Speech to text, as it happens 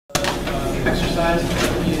exercise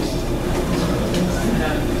that we use.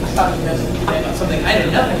 This topic doesn't today about something I know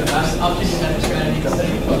nothing about, optogenetic strategy to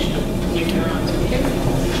study the function of deep neurons.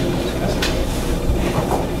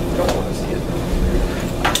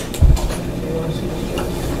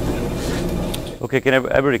 Okay,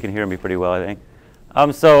 everybody can hear me pretty well, I think.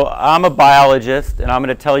 So I'm a biologist, and I'm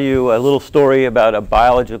going to tell you a little story about a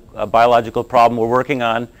biological problem we're working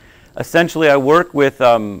on. Essentially, I work with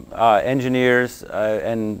engineers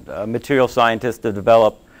and material scientists to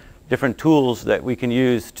develop different tools that we can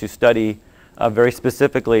use to study very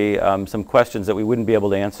specifically some questions that we wouldn't be able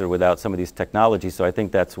to answer without some of these technologies. So I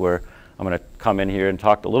think that's where I'm going to come in here and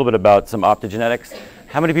talk a little bit about some optogenetics.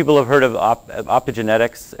 How many people have heard of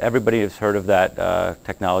optogenetics? Everybody has heard of that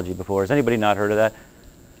technology before. Has anybody not heard of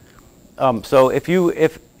that? So if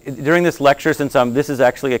during this lecture, since this is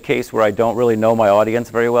actually a case where I don't really know my audience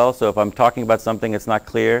very well, so if I'm talking about something that's not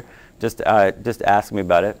clear, just ask me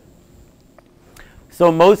about it.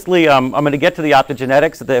 So mostly, I'm going to get to the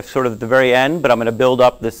optogenetics at the sort of the very end, but I'm going to build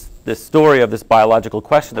up this story of this biological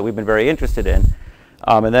question that we've been very interested in.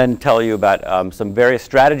 And then tell you about some various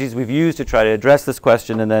strategies we've used to try to address this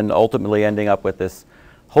question, and then ultimately ending up with this,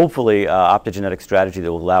 hopefully, optogenetic strategy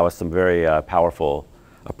that will allow us some very powerful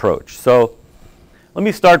approach. So let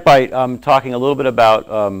me start by talking a little bit about,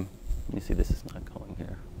 let me see, this is not going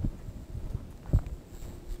here.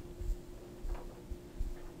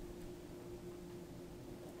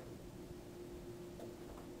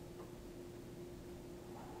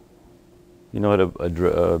 You know how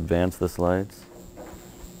to advance the slides?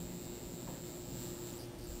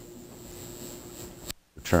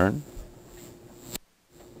 Return.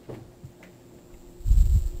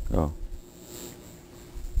 Oh.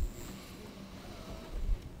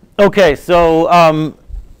 Okay, so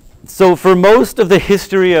for most of the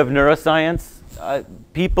history of neuroscience,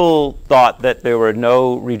 people thought that there were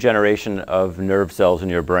no regeneration of nerve cells in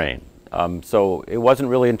your brain. So it wasn't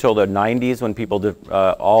really until the 90s when people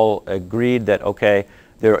all agreed that, okay,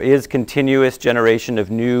 there is continuous generation of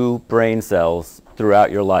new brain cells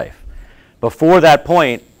throughout your life. Before that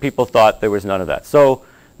point, people thought there was none of that. So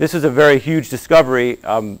this is a very huge discovery,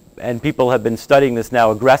 and people have been studying this now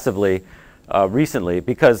aggressively recently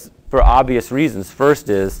because for obvious reasons. First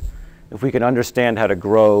is, if we can understand how to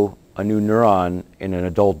grow a new neuron in an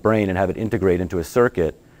adult brain and have it integrate into a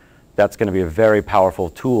circuit, that's going to be a very powerful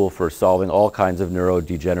tool for solving all kinds of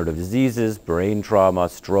neurodegenerative diseases, brain trauma,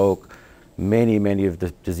 stroke, many of the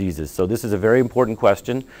diseases. So this is a very important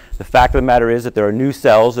question. The fact of the matter is that there are new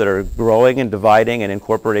cells that are growing and dividing and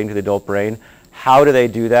incorporating to the adult brain. How do they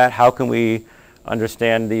do that? How can we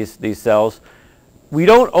understand these cells? We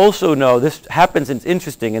don't also know, this happens, it's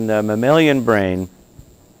interesting, in the mammalian brain,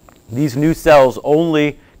 these new cells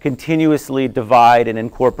only continuously divide and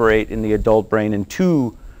incorporate in the adult brain in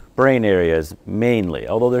two brain areas mainly.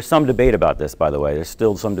 Although there's some debate about this, by the way. There's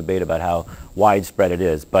still some debate about how widespread it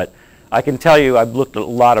is. But I can tell you, I've looked at a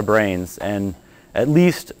lot of brains, and at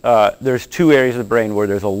least there's two areas of the brain where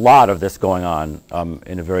there's a lot of this going on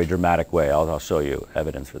in a very dramatic way. I'll show you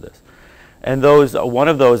evidence for this. And one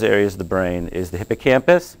of those areas of the brain is the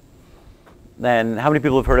hippocampus. And how many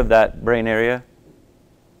people have heard of that brain area?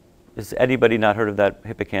 Has anybody not heard of that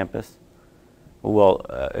hippocampus? Well,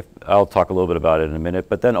 I'll talk a little bit about it in a minute.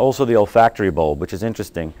 But then also the olfactory bulb, which is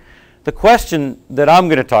interesting. The question that I'm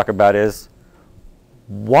going to talk about is,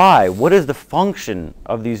 why? What is the function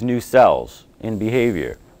of these new cells in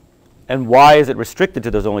behavior? And why is it restricted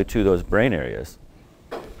to only those brain areas?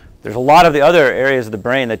 There's a lot of the other areas of the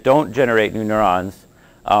brain that don't generate new neurons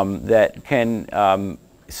that can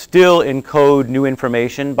still encode new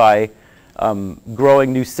information by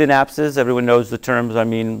growing new synapses. Everyone knows the terms, I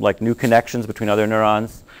mean, like new connections between other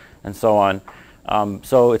neurons and so on.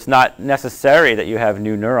 So it's not necessary that you have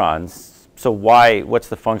new neurons. So what's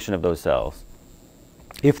the function of those cells?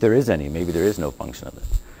 If there is any, maybe there is no function of it.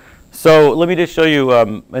 So let me just show you,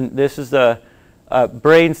 and this is the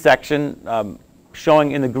brain section.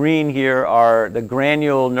 Showing in the green here are the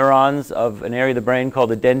granule neurons of an area of the brain called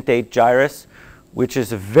the dentate gyrus, which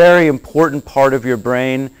is a very important part of your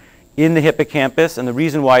brain in the hippocampus. And the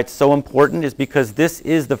reason why it's so important is because this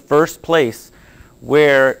is the first place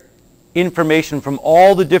where information from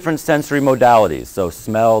all the different sensory modalities, so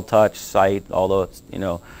smell, touch, sight, all those,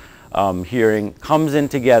 hearing, comes in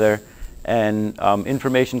together, and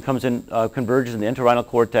information comes in, converges in the entorhinal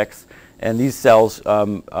cortex, and these cells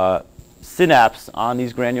synapse on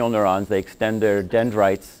these granule neurons. They extend their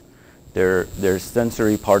dendrites, their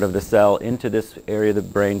sensory part of the cell, into this area of the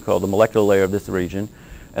brain called the molecular layer of this region,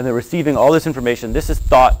 and they're receiving all this information. This is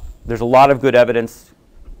thought, there's a lot of good evidence.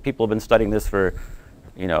 People have been studying this for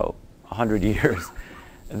 100 years.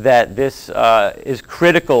 that this is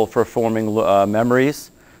critical for forming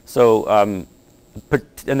memories. So,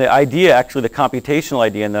 and the idea, actually, the computational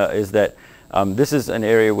idea is that this is an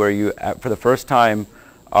area where you, for the first time,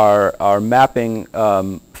 are mapping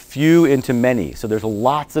few into many. So there's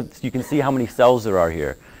lots of, you can see how many cells there are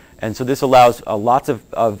here. And so this allows lots of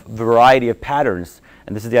variety of patterns.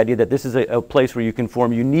 And this is the idea that this is a place where you can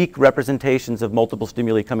form unique representations of multiple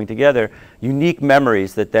stimuli coming together, unique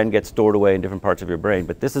memories that then get stored away in different parts of your brain.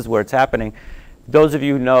 But this is where it's happening. Those of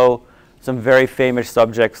you who know some very famous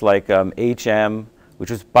subjects like HM,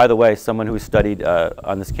 which was, by the way, someone who studied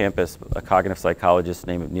on this campus, a cognitive psychologist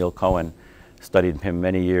named Neil Cohen, studied him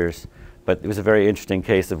many years. But it was a very interesting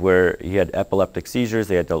case of where he had epileptic seizures.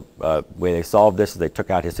 They had to, way they solved this is they took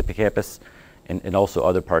out his hippocampus and also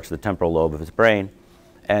other parts of the temporal lobe of his brain.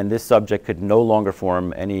 And this subject could no longer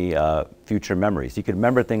form any future memories. He could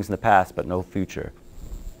remember things in the past, but no future.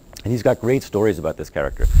 And he's got great stories about this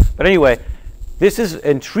character. But anyway, this is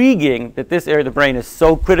intriguing that this area of the brain is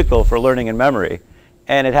so critical for learning and memory.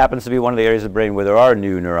 And it happens to be one of the areas of the brain where there are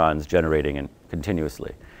new neurons generating and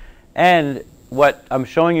continuously. And what I'm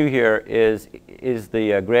showing you here is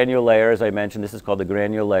the granule layer, as I mentioned. This is called the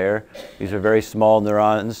granule layer. These are very small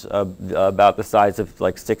neurons, about the size of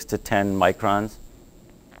like 6 to 10 microns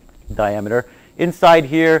diameter. Inside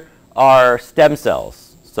here are stem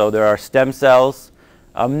cells. So there are stem cells,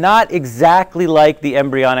 not exactly like the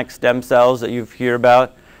embryonic stem cells that you hear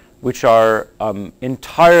about, which are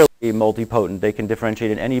entirely multipotent. They can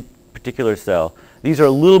differentiate in any particular cell. These are a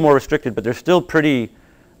little more restricted, but they're still pretty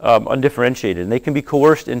undifferentiated, and they can be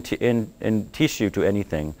coerced in tissue to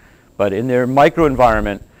anything. But in their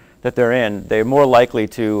microenvironment that they're in, they're more likely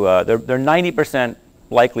to, they're 90%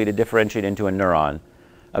 likely to differentiate into a neuron,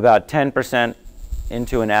 about 10%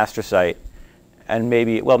 into an astrocyte, and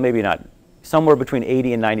maybe, well, maybe not, somewhere between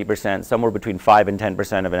 80 and 90%, somewhere between 5 and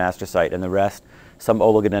 10% of an astrocyte, and the rest, some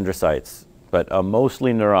oligodendrocytes, but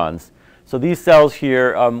mostly neurons. So these cells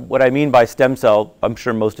here, what I mean by stem cell, I'm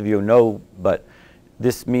sure most of you know, but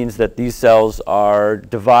this means that these cells are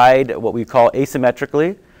divide what we call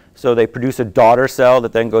asymmetrically. So they produce a daughter cell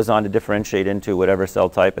that then goes on to differentiate into whatever cell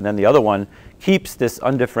type, and then the other one keeps this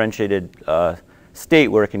undifferentiated state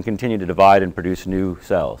where it can continue to divide and produce new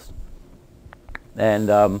cells.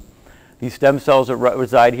 And these stem cells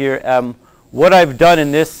reside here. What I've done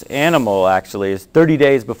in this animal, actually, is 30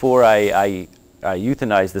 days before I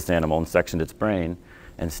euthanized this animal and sectioned its brain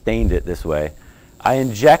and stained it this way, I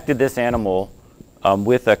injected this animal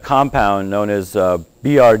with a compound known as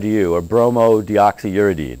BRDU, or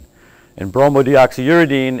bromodioxyuridine. And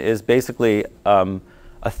bromodioxyuridine is basically a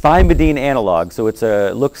thymidine analog. So it's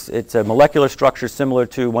a molecular structure similar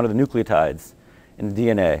to one of the nucleotides in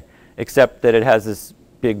DNA, except that it has this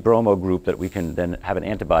big bromo group that we can then have an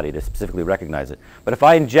antibody to specifically recognize it. But if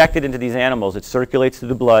I inject it into these animals, it circulates through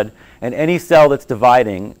the blood, and any cell that's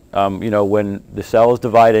dividing, you know, when the cell is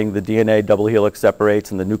dividing, the DNA double helix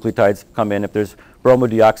separates and the nucleotides come in. If there's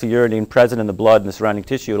bromodioxyuridine present in the blood and the surrounding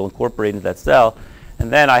tissue, it'll incorporate into that cell.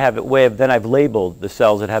 And then I have a way of, then I've labeled the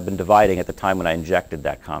cells that have been dividing at the time when I injected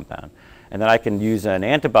that compound. And then I can use an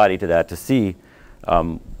antibody to that to see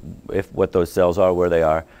what those cells are, where they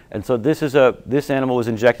are. And so this animal was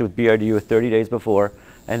injected with BRDU 30 days before,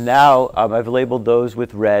 and now I've labeled those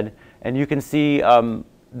with red, and you can see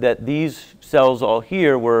that these cells all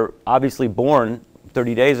here were obviously born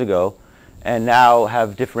 30 days ago, and now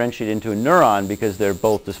have differentiated into a neuron because they're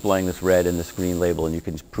both displaying this red and this green label, and you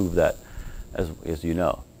can prove that as you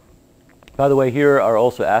know. By the way, here are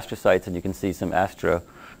also astrocytes, and you can see some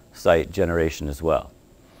astrocyte generation as well.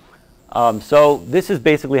 So this is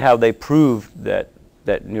basically how they proved that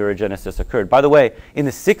neurogenesis occurred. By the way, in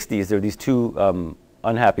the 60s, there were these two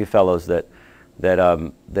unhappy fellows that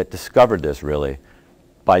discovered this, really,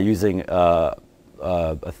 by using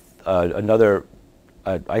another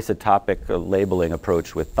isotopic labeling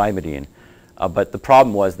approach with thymidine. But the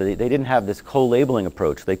problem was that they didn't have this co-labeling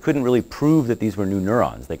approach. They couldn't really prove that these were new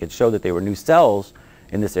neurons. They could show that they were new cells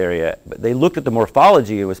in this area. But they looked at the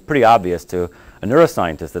morphology. It was pretty obvious to a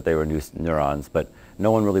neuroscientist that they were new neurons, but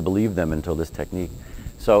no one really believed them until this technique.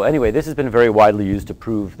 So anyway, this has been very widely used to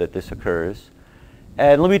prove that this occurs.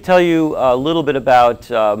 And let me tell you a little bit about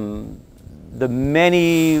the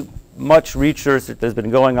much research that has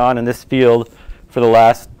been going on in this field for the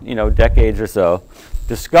last decades or so,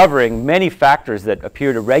 discovering many factors that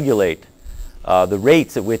appear to regulate the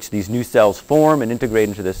rates at which these new cells form and integrate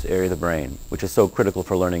into this area of the brain, which is so critical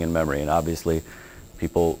for learning and memory. And obviously,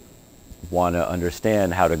 people want to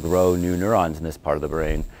understand how to grow new neurons in this part of the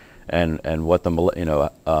brain, and what the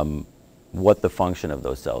what the function of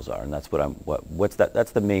those cells are. And that's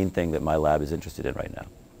that's the main thing that my lab is interested in right now.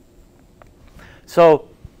 So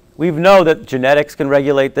we know that genetics can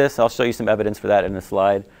regulate this. I'll show you some evidence for that in a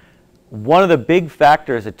slide. One of the big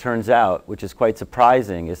factors, it turns out, which is quite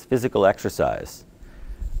surprising, is physical exercise.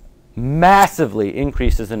 Massively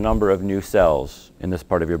increases the number of new cells in this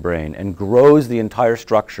part of your brain and grows the entire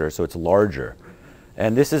structure so it's larger.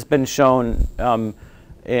 And this has been shown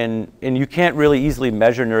and you can't really easily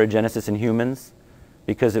measure neurogenesis in humans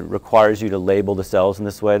because it requires you to label the cells in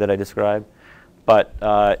this way that I described.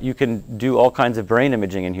 But you can do all kinds of brain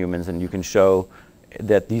imaging in humans, and you can show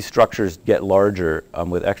that these structures get larger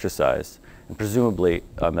with exercise. And presumably,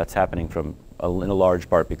 that's happening in a large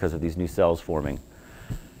part because of these new cells forming.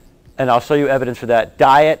 And I'll show you evidence for that.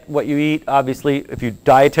 Diet, what you eat, obviously, if you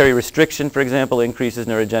dietary restriction, for example, increases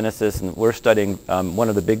neurogenesis. And we're studying, one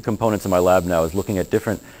of the big components of my lab now is looking at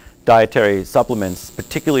different dietary supplements,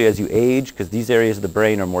 particularly as you age, because these areas of the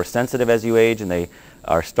brain are more sensitive as you age, and they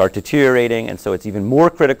start deteriorating. And so it's even more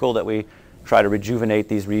critical that we try to rejuvenate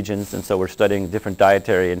these regions. And so we're studying different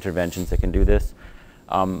dietary interventions that can do this.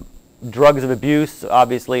 Drugs of abuse,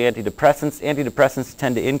 obviously, antidepressants. Antidepressants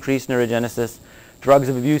tend to increase neurogenesis. Drugs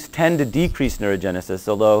of abuse tend to decrease neurogenesis,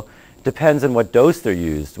 although it depends on what dose they're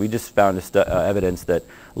used. We just found evidence that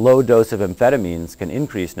low dose of amphetamines can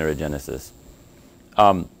increase neurogenesis.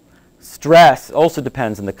 Stress also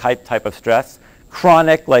depends on the type of stress.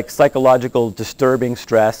 Chronic, like psychological disturbing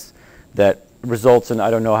stress that results in,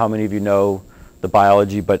 I don't know how many of you know the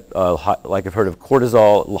biology, but like I've heard of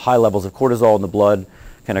cortisol, high levels of cortisol in the blood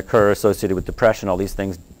can occur associated with depression. All these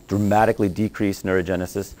things dramatically decrease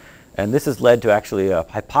neurogenesis. And this has led to actually a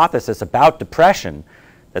hypothesis about depression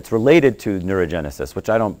that's related to neurogenesis, which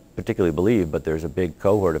I don't particularly believe, but there's a big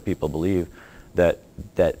cohort of people believe that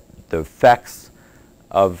the effects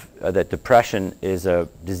of that depression is a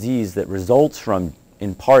disease that results from,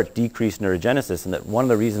 in part, decreased neurogenesis, and that one of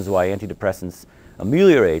the reasons why antidepressants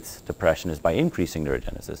ameliorates depression is by increasing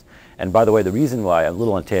neurogenesis. And by the way, the reason why, a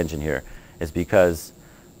little on tangent here, is because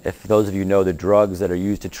if those of you know the drugs that are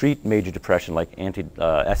used to treat major depression, like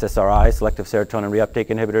SSRI, selective serotonin reuptake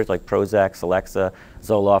inhibitors, like Prozac, Celexa,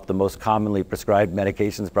 Zoloft, the most commonly prescribed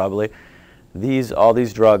medications probably, all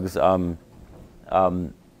these drugs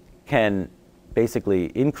can basically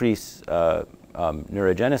increase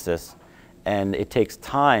neurogenesis, and it takes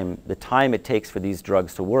time. The time it takes for these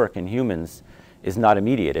drugs to work in humans is not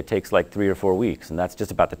immediate. It takes like 3 or 4 weeks, and that's just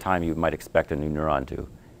about the time you might expect a new neuron to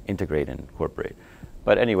integrate and incorporate.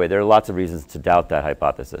 But anyway, there are lots of reasons to doubt that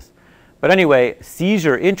hypothesis. But anyway,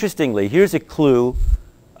 seizure, interestingly, here's a clue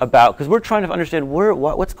about, because we're trying to understand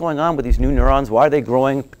what's going on with these new neurons. Why are they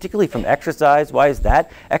growing, particularly from exercise? Why is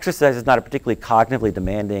that? Exercise is not a particularly cognitively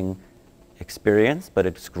demanding experience, but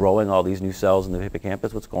it's growing all these new cells in the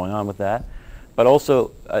hippocampus. What's going on with that? But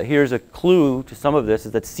also, here's a clue to some of this,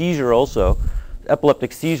 is that seizure also,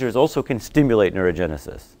 epileptic seizures also can stimulate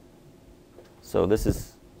neurogenesis. So this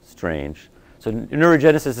is strange. So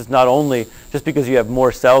neurogenesis is not only, just because you have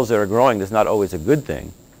more cells that are growing, that's not always a good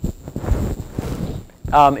thing.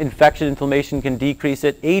 Infection, inflammation can decrease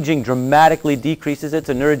it. Aging dramatically decreases it.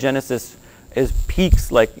 So neurogenesis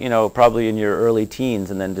peaks like, probably in your early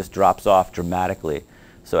teens and then just drops off dramatically.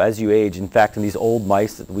 So as you age, in fact, in these old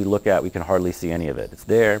mice that we look at, we can hardly see any of it. It's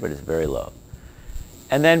there, but it's very low.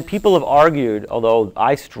 And then people have argued, although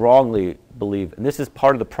I strongly believe, and this is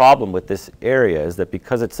part of the problem with this area, is that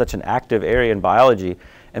because it's such an active area in biology,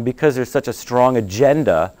 and because there's such a strong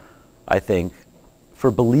agenda, I think,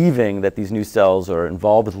 for believing that these new cells are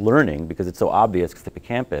involved with learning, because it's so obvious, because the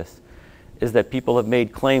hippocampus, is that people have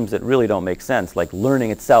made claims that really don't make sense, like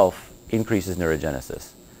learning itself increases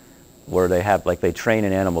neurogenesis, where they have, like they train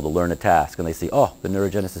an animal to learn a task, and they see, oh, the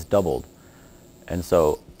neurogenesis doubled. And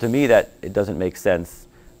so, to me, that it doesn't make sense.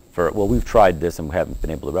 Well, we've tried this and we haven't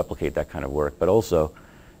been able to replicate that kind of work, but also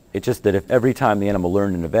it's just that if every time the animal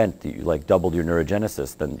learned an event that you like doubled your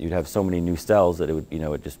neurogenesis, then you'd have so many new cells that it would,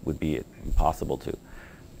 it just would be impossible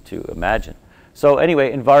to imagine. So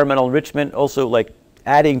anyway, environmental enrichment, also like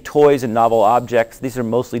adding toys and novel objects. These are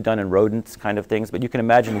mostly done in rodents kind of things, but you can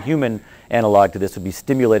imagine a human analog to this would be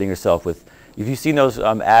stimulating yourself with, if you've seen those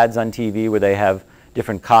ads on TV where they have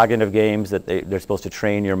different cognitive games that they're supposed to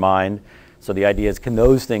train your mind. So the idea is, can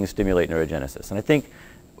those things stimulate neurogenesis? And I think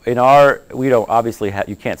we don't obviously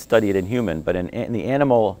you can't study it in human, but in the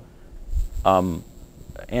animal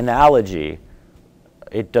analogy,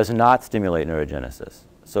 it does not stimulate neurogenesis.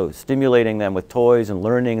 So stimulating them with toys and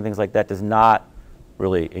learning and things like that does not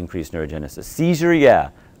really increase neurogenesis. Seizure, yeah.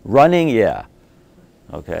 Running, yeah.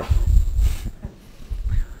 Okay.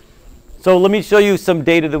 So let me show you some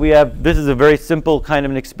data that we have. This is a very simple kind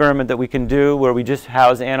of an experiment that we can do where we just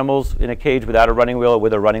house animals in a cage without a running wheel or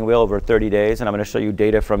with a running wheel over 30 days. And I'm going to show you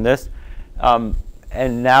data from this.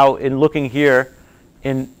 And now in looking here,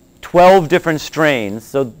 in 12 different strains,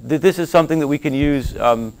 so this is something that we can use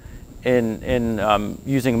in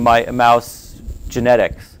using mouse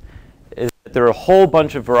genetics, is that there are a whole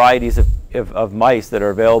bunch of varieties of mice that are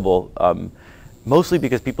available, mostly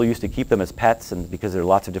because people used to keep them as pets and because there are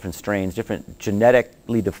lots of different strains, different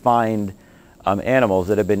genetically defined animals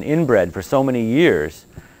that have been inbred for so many years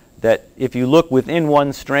that if you look within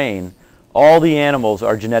one strain, all the animals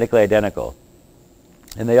are genetically identical.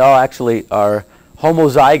 And they all actually are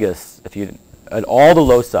homozygous at all the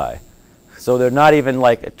loci. So they're not even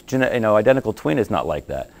like, identical twin is not like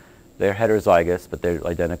that. They're heterozygous, but they're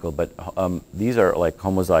identical. But these are like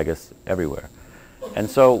homozygous everywhere. And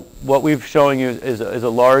so what we've showing you is a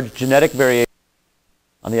large genetic variation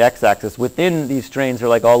on the x-axis. Within these strains, they're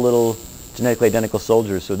like all little genetically identical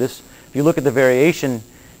soldiers. So this, if you look at the variation,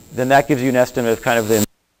 then that gives you an estimate of kind of the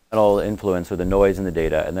environmental influence or the noise in the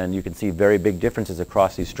data. And then you can see very big differences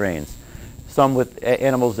across these strains. Some with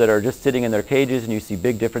animals that are just sitting in their cages and you see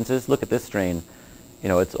big differences. Look at this strain.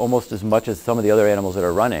 It's almost as much as some of the other animals that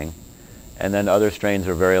are running. And then other strains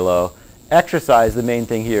are very low. Exercise, the main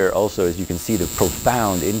thing here also is you can see the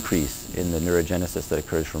profound increase in the neurogenesis that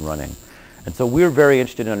occurs from running. And so we're very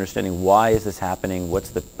interested in understanding why is this happening, what's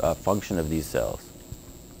the function of these cells.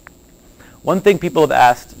 One thing people have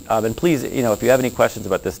asked, and please, if you have any questions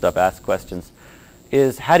about this stuff, ask questions,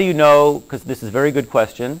 is how do you know, because this is a very good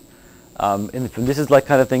question, and this is like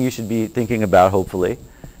kind of thing you should be thinking about, hopefully,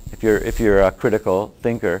 if you're a critical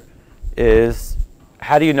thinker, is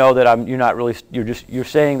how do you know that you're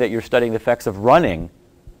saying that you're studying the effects of running,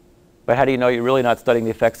 but how do you know you're really not studying the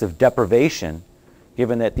effects of deprivation,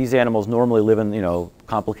 given that these animals normally live in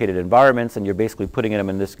complicated environments and you're basically putting them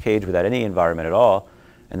in this cage without any environment at all,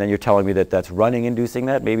 and then you're telling me that that's running inducing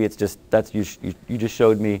that? Maybe it's just you just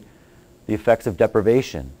showed me the effects of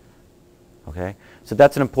deprivation. Okay, so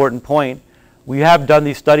that's an important point. We have done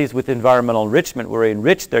these studies with environmental enrichment where we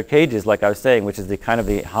enrich their cages, like I was saying, which is the kind of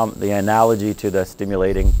the analogy to the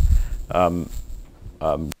stimulating,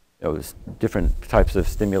 different types of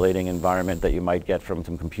stimulating environment that you might get from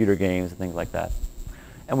some computer games and things like that.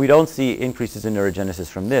 And we don't see increases in neurogenesis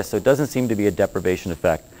from this, so it doesn't seem to be a deprivation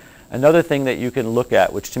effect. Another thing that you can look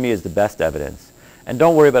at, which to me is the best evidence, and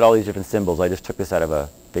don't worry about all these different symbols, I just took this out of a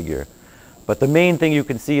figure. But the main thing you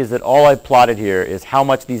can see is that all I plotted here is how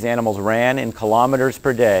much these animals ran in kilometers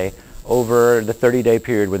per day over the 30-day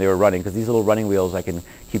period when they were running, because these little running wheels, I can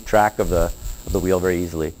keep track of the wheel very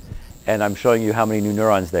easily. And I'm showing you how many new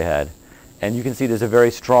neurons they had. And you can see there's a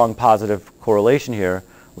very strong positive correlation here,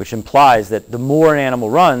 which implies that the more an animal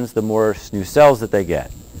runs, the more new cells that they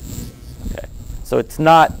get. Okay. So it's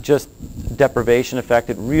not just deprivation effect.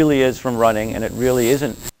 It really is from running, and it really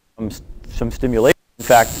isn't some stimulation. In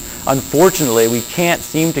fact, unfortunately, we can't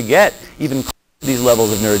seem to get even close to these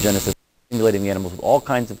levels of neurogenesis, stimulating the animals with all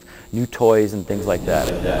kinds of new toys and things like that.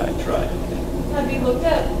 Have you looked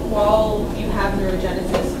at while you have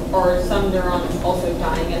neurogenesis, are some neurons also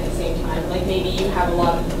dying at the same time? Like maybe you have a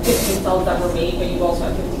lot of 15 cells that were made, but you also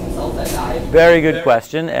have 15 cells that died? Very good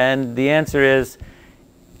question, and the answer is,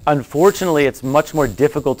 unfortunately, it's much more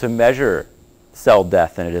difficult to measure cell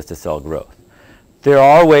death than it is to cell growth. There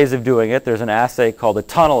are ways of doing it. There's an assay called a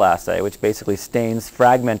tunnel assay, which basically stains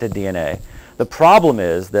fragmented DNA. The problem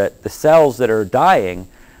is that the cells that are dying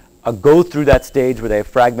go through that stage where they have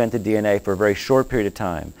fragmented DNA for a very short period of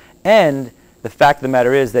time. And the fact of the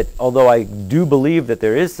matter is that although I do believe that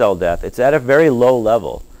there is cell death, it's at a very low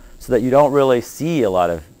level, so that you don't really see a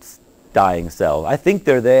lot of dying cells. I think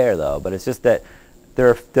they're there, though, but it's just that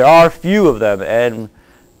there are few of them, and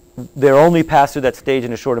they're only pass through that stage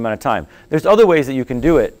in a short amount of time. There's other ways that you can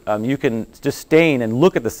do it. You can just stain and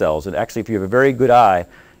look at the cells, and actually if you have a very good eye,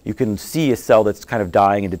 you can see a cell that's kind of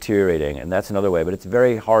dying and deteriorating, and that's another way, but it's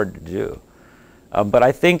very hard to do. But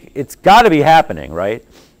I think it's got to be happening, right?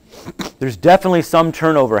 There's definitely some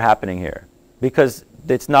turnover happening here, because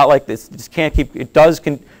it's not like this just can't keep,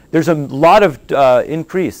 there's a lot of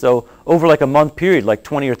increase. So over like a month period, like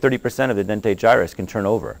 20 or 30% of the dentate gyrus can turn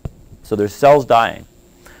over. So there's cells dying.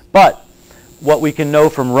 But what we can know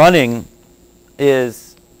from running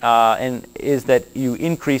is that you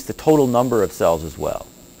increase the total number of cells as well,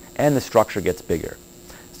 and the structure gets bigger.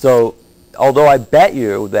 So although I bet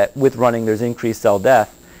you that with running there's increased cell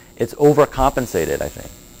death, it's overcompensated, I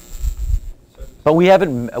think. But we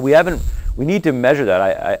need to measure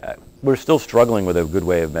that. We're still struggling with a good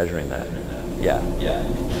way of measuring that. Yeah.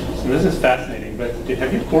 So this is fascinating, but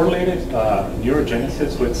have you correlated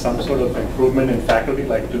neurogenesis with some sort of improvement in faculty,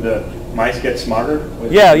 like do the mice get smarter?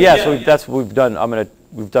 Yeah. So that's what we've done.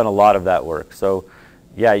 We've done a lot of that work. So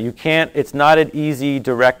Yeah, you can't, it's not an easy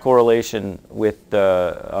direct correlation with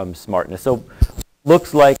the smartness. So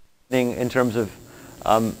looks like in terms of,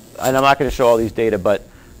 and I'm not going to show all these data, but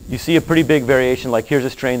you see a pretty big variation. Like here's a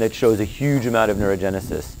strain that shows a huge amount of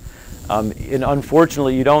neurogenesis. And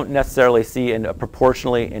unfortunately, you don't necessarily see a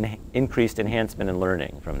proportionally increased enhancement in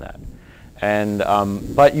learning from that. And,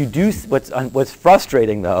 but you do, what's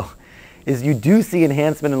frustrating though, is you do see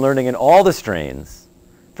enhancement in learning in all the strains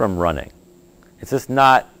from running. It's just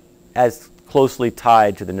not as closely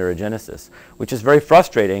tied to the neurogenesis, which is very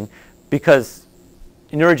frustrating because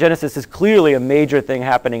neurogenesis is clearly a major thing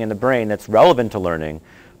happening in the brain that's relevant to learning,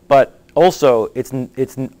 but also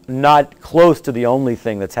it's not close to the only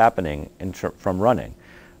thing that's happening from running.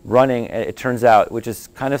 Running, it turns out, which is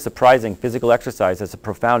kind of surprising, physical exercise has a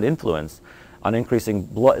profound influence on increasing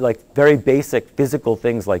blood, like very basic physical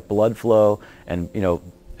things like blood flow and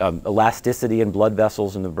elasticity in blood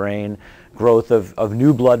vessels in the brain, growth of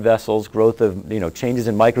new blood vessels, growth of changes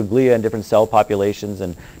in microglia and different cell populations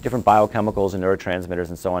and different biochemicals and neurotransmitters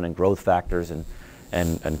and so on, and growth factors and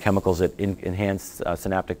chemicals that enhance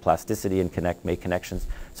synaptic plasticity and make connections.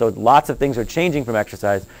 So lots of things are changing from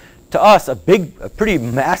exercise. To us, a pretty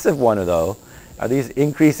massive one of those are these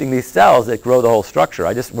increasing these cells that grow the whole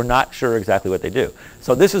structure. We're not sure exactly what they do.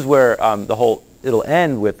 So this is where it'll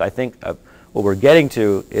end with, I think, what we're getting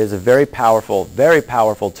to is a very powerful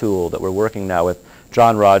tool that we're working now with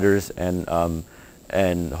John Rogers and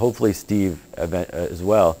hopefully Steve as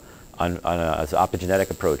well on an optogenetic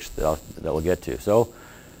approach that we'll get to. So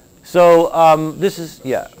this is,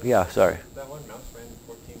 sorry. That one mouse ran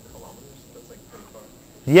 14 kilometers? That's like pretty far.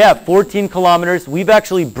 Yeah, 14 kilometers. We've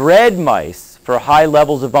actually bred mice for high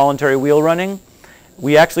levels of voluntary wheel running.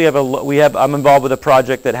 We actually have I'm involved with a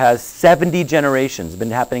project that has 70 generations, been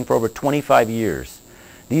happening for over 25 years.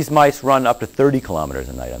 These mice run up to 30 kilometers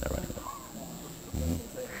a night on their running.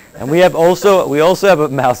 And we also have a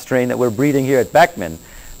mouse strain that we're breeding here at Beckman.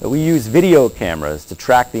 But we use video cameras to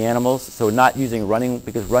track the animals, so not using running,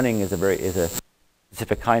 because running is a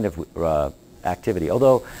specific kind of activity.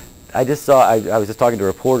 Although I was just talking to a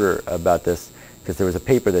reporter about this because there was a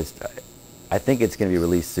paper that's, I think it's going to be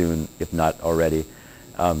released soon, if not already,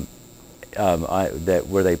 where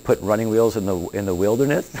they put running wheels in the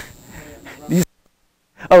wilderness.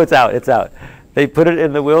 Oh, it's out. They put it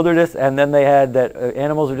in the wilderness, and then they had that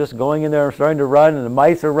animals are just going in there and starting to run, and the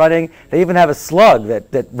mice are running. They even have a slug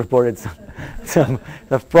that reported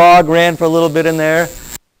the frog ran for a little bit in there.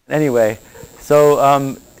 Anyway,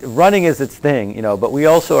 so running is its thing, but we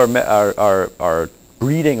also are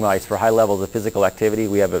breeding mice for high levels of physical activity.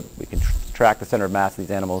 We can track the center of mass of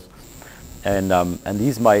these animals, and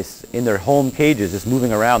these mice in their home cages, just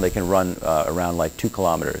moving around, they can run around like 2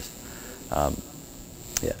 kilometers.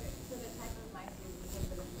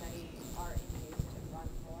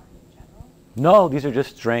 No, these are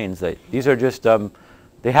just strains. These are just,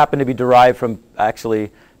 they happen to be derived from,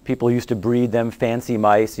 actually, people used to breed them, fancy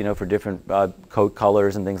mice, for different coat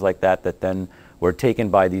colors and things like that, that then were taken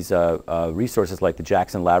by these resources like the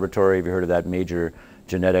Jackson Laboratory. Have you heard of that major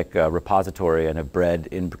genetic repository, and have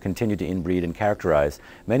continued to inbreed and characterize?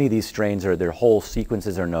 Many of these strains, their whole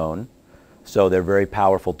sequences are known, so they're very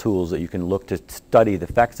powerful tools that you can look to study the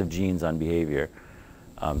effects of genes on behavior.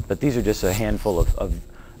 But these are just a handful of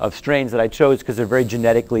strains that I chose because they're very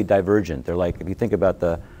genetically divergent. They're like, if you think about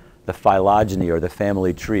the phylogeny or the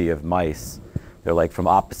family tree of mice, they're like from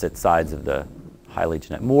opposite sides of the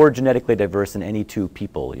more genetically diverse than any two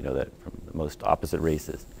people, that from the most opposite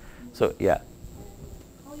races. So yeah.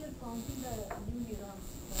 How you're counting the new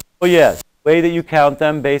neurons? Oh yes, the way that you count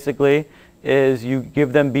them basically is you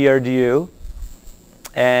give them BRDU,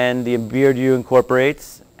 and the BRDU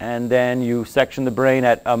incorporates, and then you section the brain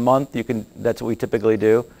at a month. That's what we typically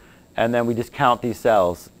do, and then we just count these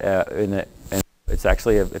cells. And it's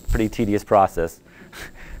actually a pretty tedious process.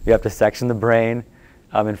 You have to section the brain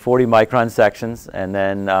in 40 micron sections, and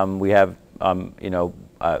then we have,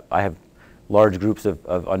 I have large groups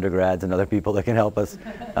of undergrads and other people that can help us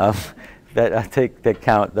that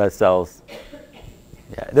count the cells.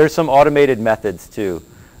 Yeah, there's some automated methods too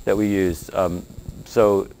that we use.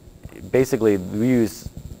 So basically, we use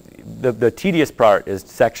the tedious part is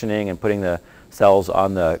sectioning and putting the cells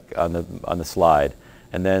on the slide,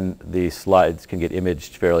 and then the slides can get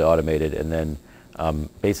imaged fairly automated, and then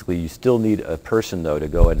basically you still need a person though to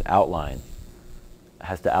go and outline.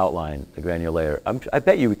 Has to outline the granular layer. I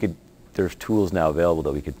bet you there's tools now available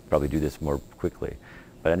that we could probably do this more quickly.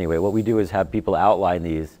 But anyway, what we do is have people outline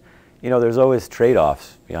these. There's always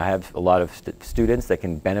trade-offs. I have a lot of students that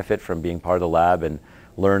can benefit from being part of the lab and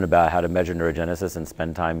learn about how to measure neurogenesis and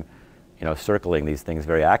spend time, you know, circling these things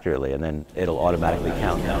very accurately, and then it'll automatically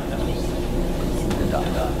count down.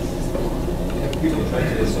 People try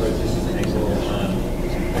to sort of just angle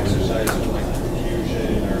exercise from like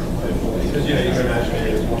perfusion or because you can imagine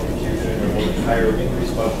there's more perfusion or more higher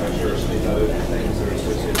increased blood pressure or some of these other things that are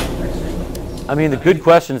associated with exercise. I mean, the good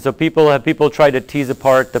question. So people tried to tease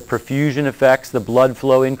apart the perfusion effects, the blood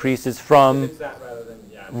flow increases from It's that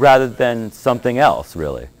rather than something else,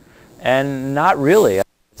 really. And not really.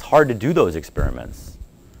 It's hard to do those experiments.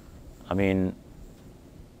 I mean,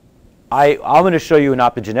 I'm going to show you an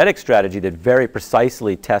optogenetic strategy that very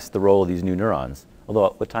precisely tests the role of these new neurons.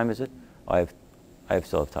 Although, what time is it? Oh, I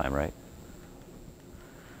still have time, right?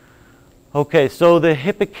 Okay, so the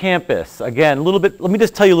hippocampus. Again, a little bit. Let me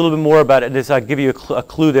just tell you a little bit more about it. I'll give you a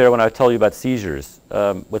clue there when I tell you about seizures.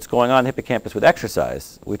 What's going on in the hippocampus with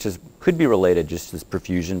exercise, which could be related just to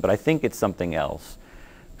perfusion, but I think it's something else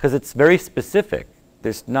because it's very specific.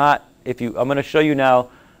 There's not. I'm going to show you now.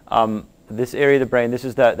 This area of the brain, this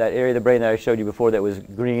is that area of the brain that I showed you before that was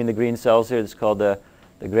green, the green cells here. It's called the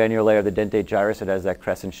granular layer of the dentate gyrus. It has that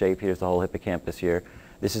crescent shape. Here's the whole hippocampus here.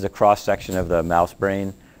 This is a cross-section of the mouse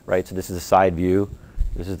brain, right? So this is a side view.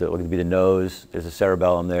 This is what would be the nose. There's a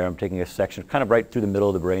cerebellum there. I'm taking a section kind of right through the middle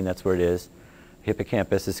of the brain. That's where it is.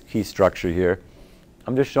 Hippocampus is key structure here.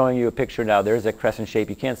 I'm just showing you a picture now. There's that crescent shape.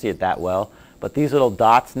 You can't see it that well. But these little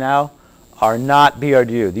dots now are not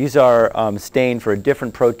BRDU. These are stained for a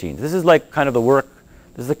different protein. This is like kind of the work.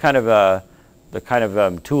 This is the kind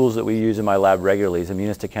of tools that we use in my lab regularly as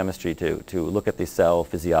immunohistochemistry to look at the cell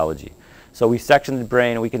physiology. So we section the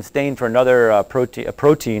brain and we can stain for another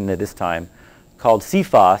protein at this time called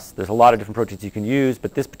CFOS. There's a lot of different proteins you can use,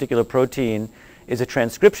 but this particular protein is a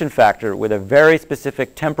transcription factor with a very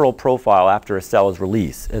specific temporal profile after a cell is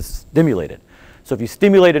released, is stimulated. So if you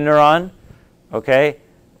stimulate a neuron, okay,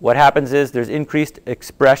 what happens is there's increased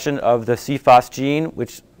expression of the CFOS gene,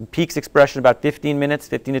 which peaks expression about 15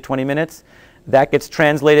 to 20 minutes. That gets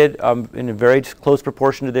translated in a very close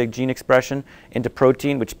proportion to the gene expression into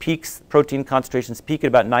protein, which peaks, protein concentrations peak at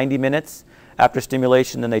about 90 minutes after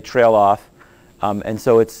stimulation, then they trail off. And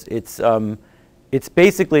so it's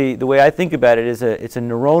basically, the way I think about it is it's a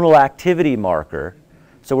neuronal activity marker.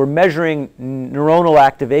 So we're measuring neuronal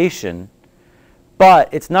activation. But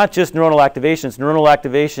it's not just neuronal activation. It's neuronal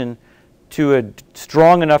activation to a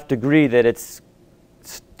strong enough degree that it's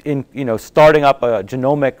starting up a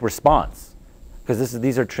genomic response. Because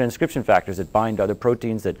these are transcription factors that bind to other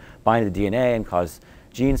proteins that bind to the DNA and cause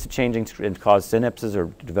genes to change and cause synapses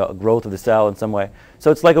or develop growth of the cell in some way.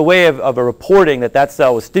 So it's like a way of a reporting that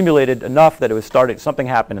cell was stimulated enough that it was starting, something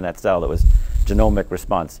happened in that cell that was genomic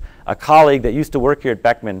response. A colleague that used to work here at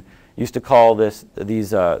Beckman used to call this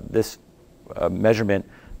measurement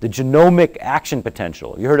the genomic action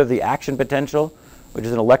potential. You heard of the action potential, which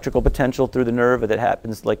is an electrical potential through the nerve that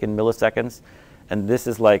happens like in milliseconds. And this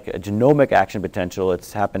is like a genomic action potential.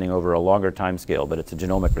 It's happening over a longer time scale, but it's a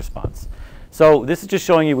genomic response. So this is just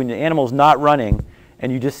showing you when the animal's not running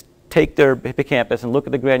and you just take their hippocampus and look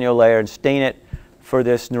at the granular layer and stain it for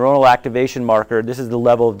this neuronal activation marker. This is the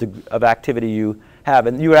level of activity you have.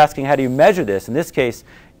 And you were asking, how do you measure this? In this case,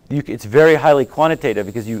 it's very highly quantitative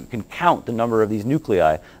because you can count the number of these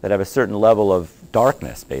nuclei that have a certain level of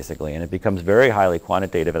darkness, basically, and it becomes very highly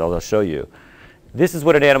quantitative, and I'll show you. This is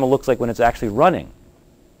what an animal looks like when it's actually running.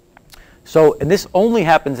 So, and this only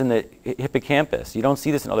happens in the hippocampus. You don't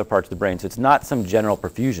see this in other parts of the brain, so it's not some general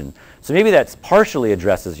perfusion. So maybe that partially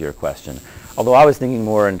addresses your question, although I was thinking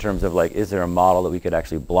more in terms of like, is there a model that we could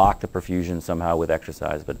actually block the perfusion somehow with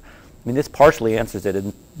exercise? But I mean, this partially answers it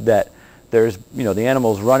in that there's, the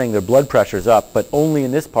animal's running, their blood pressure's up, but only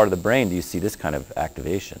in this part of the brain do you see this kind of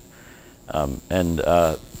activation.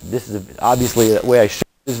 This is obviously the way I show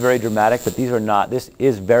it is very dramatic, but these are not. This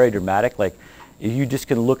is very dramatic. Like, you just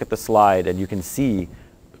can look at the slide and you can see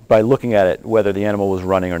by looking at it whether the animal was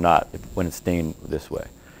running or not when it's stained this way.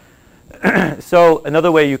 So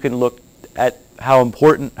another way you can look at how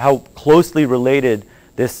closely related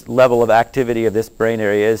this level of activity of this brain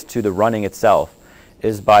area is to the running itself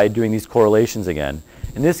is by doing these correlations again.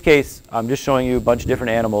 In this case, I'm just showing you a bunch of different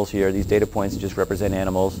animals here. These data points just represent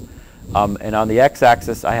animals. And on the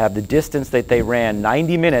x-axis, I have the distance that they ran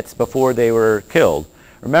 90 minutes before they were killed.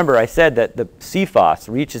 Remember, I said that the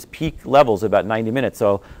CFOS reaches peak levels about 90 minutes.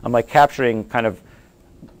 So I'm like capturing kind of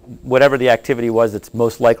whatever the activity was that's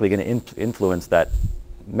most likely going to influence that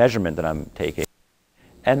measurement that I'm taking.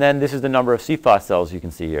 And then this is the number of CFOS cells you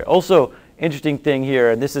can see here. Also, interesting thing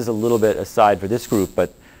here, and this is a little bit aside for this group,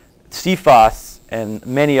 but CFOS and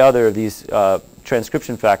many other of these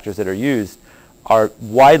transcription factors that are used are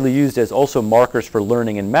widely used as also markers for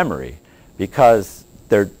learning and memory because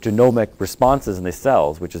their genomic responses in the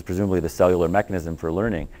cells, which is presumably the cellular mechanism for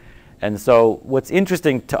learning. And so what's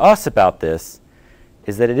interesting to us about this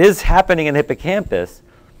is that it is happening in the hippocampus,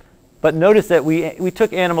 but notice that we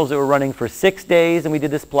took animals that were running for 6 days, and we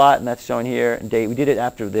did this plot, and that's shown here. And we did it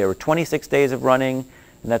after they were 26 days of running,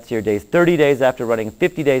 and that's here days, 30 days after running,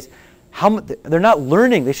 50 days. They're not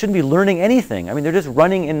learning. They shouldn't be learning anything. I mean, they're just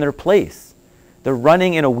running in their place. They're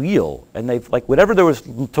running in a wheel, and they've, like, whatever there was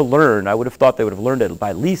to learn, I would have thought they would have learned it by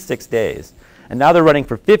at least 6 days. And now they're running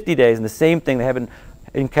for 50 days, and the same thing. They haven't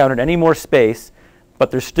encountered any more space, but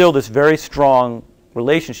there's still this very strong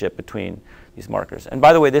relationship between these markers. And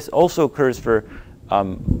by the way, this also occurs for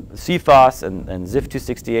CFOS and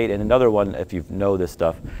ZIF268, and another one, if you know this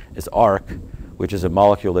stuff, is ARC, which is a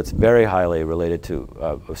molecule that's very highly related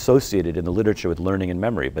to, associated in the literature with learning and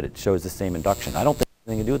memory, but it shows the same induction. I don't think it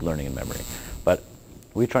has anything to do with learning and memory, but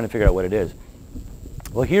we're trying to figure out what it is.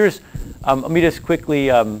 Well, here's, let me just quickly,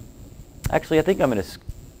 actually, I think I'm going to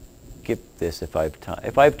skip this if I have time.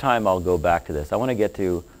 If I have time, I'll go back to this. I want to get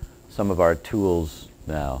to some of our tools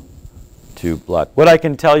now to plot. What I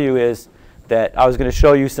can tell you is that I was going to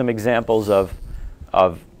show you some examples of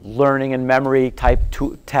learning and memory type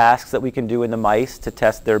tasks that we can do in the mice to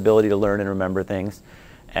test their ability to learn and remember things.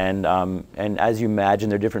 And as you imagine,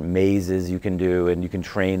 there are different mazes you can do, and you can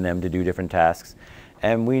train them to do different tasks.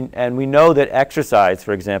 And we know that exercise,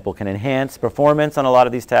 for example, can enhance performance on a lot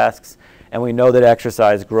of these tasks. And we know that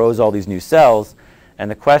exercise grows all these new cells. And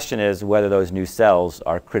the question is whether those new cells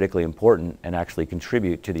are critically important and actually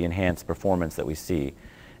contribute to the enhanced performance that we see.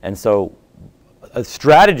 And so a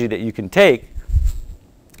strategy that you can take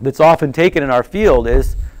that's often taken in our field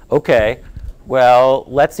is, okay, well,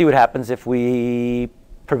 let's see what happens if we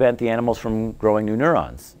prevent the animals from growing new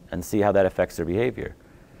neurons and see how that affects their behavior.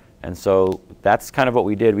 And so that's kind of what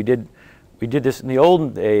we did. We did this in the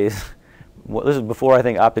olden days. Well, this is before I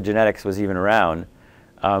think optogenetics was even around.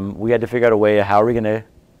 We had to figure out a way, how are we going to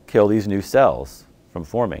kill these new cells from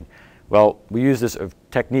forming? Well, we use this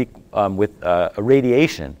technique with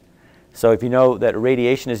irradiation. So if you know that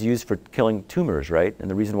irradiation is used for killing tumors, right?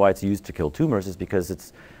 And the reason why it's used to kill tumors is because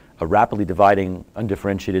it's a rapidly dividing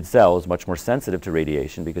undifferentiated cell is much more sensitive to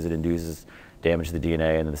radiation because it induces damage to the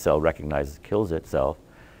DNA, and then the cell recognizes, kills itself.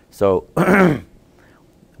 So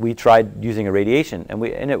we tried using irradiation, and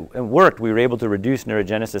it worked. We were able to reduce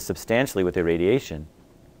neurogenesis substantially with irradiation.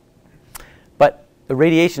 But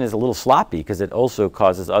irradiation is a little sloppy because it also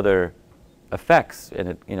causes other effects, and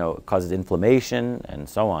it causes inflammation and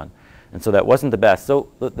so on. And so that wasn't the best.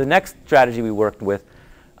 So the next strategy we worked with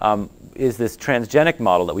is this transgenic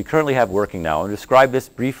model that we currently have working now. I'll describe this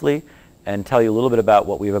briefly and tell you a little bit about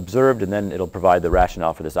what we've observed, and then it'll provide the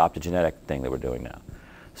rationale for this optogenetic thing that we're doing now.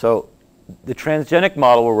 So the transgenic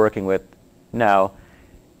model we're working with now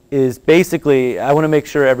is basically, I want to make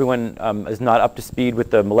sure everyone is not up to speed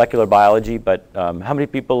with the molecular biology, but how many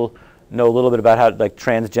people know a little bit about how, like,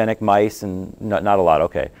 transgenic mice? And not a lot,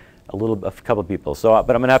 okay. A couple of people. So,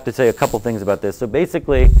 but I'm going to have to say a couple things about this. So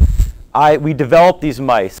basically, we developed these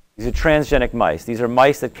mice. These are transgenic mice. These are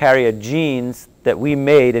mice that carry genes that we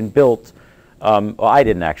made and built. Well, I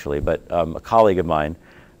didn't actually, but a colleague of mine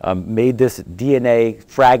made this DNA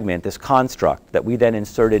fragment, this construct, that we then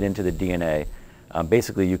inserted into the DNA.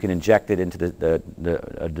 Basically, you can inject it into the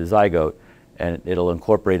zygote, and it'll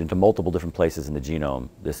incorporate into multiple different places in the genome,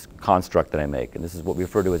 this construct that I make. And this is what we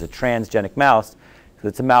refer to as a transgenic mouse.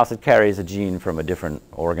 It's a mouse that carries a gene from a different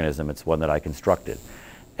organism. It's one that I constructed.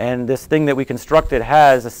 And this thing that we constructed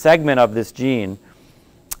has a segment of this gene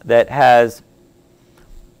that has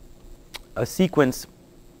a sequence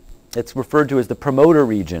that's referred to as the promoter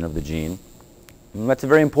region of the gene. And that's a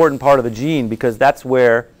very important part of the gene because that's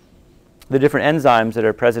where the different enzymes that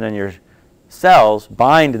are present in your cells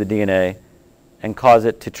bind to the DNA and cause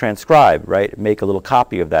it to transcribe, right? Make a little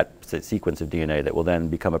copy of that sequence of DNA that will then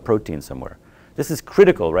become a protein somewhere. This is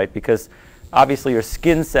critical, right? Because obviously your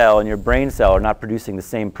skin cell and your brain cell are not producing the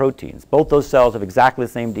same proteins. Both those cells have exactly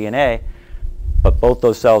the same DNA, but both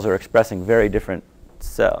those cells are expressing very different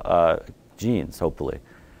genes, hopefully.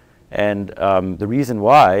 And the reason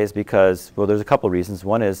why is because, well, there's a couple of reasons.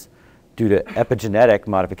 One is due to epigenetic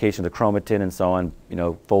modification of the chromatin and so on,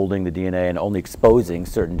 folding the DNA and only exposing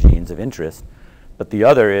certain genes of interest. But the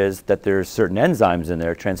other is that there's certain enzymes in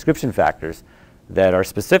there, transcription factors, that are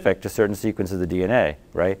specific to certain sequences of the DNA,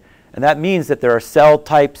 right? And that means that there are cell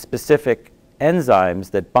type specific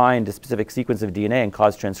enzymes that bind to specific sequence of DNA and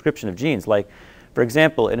cause transcription of genes. Like, for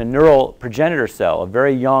example, in a neural progenitor cell, a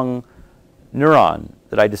very young neuron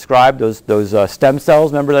that I described, those stem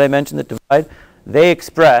cells, remember that I mentioned that divide? They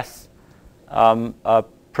express a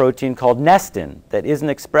protein called nestin that isn't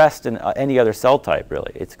expressed in any other cell type,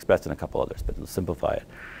 really. It's expressed in a couple others, but let's simplify it.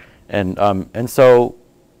 And so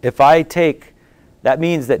if I take, that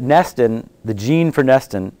means that nestin, the gene for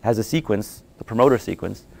nestin, has a sequence, the promoter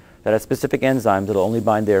sequence, that has specific enzymes that will only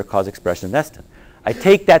bind there, cause expression of nestin. I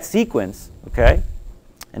take that sequence, okay,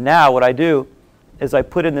 and now what I do is I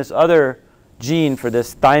put in this other gene for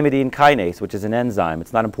this thymidine kinase, which is an enzyme.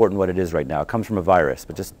 It's not important what it is right now. It comes from a virus,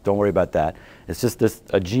 but just don't worry about that. It's just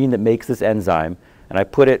a gene that makes this enzyme, and I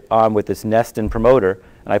put it on with this nestin promoter,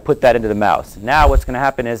 and I put that into the mouse. Now what's going to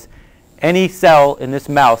happen is any cell in this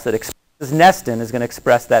mouse that expresses nestin is going to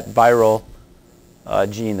express that viral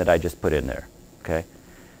gene that I just put in there, okay?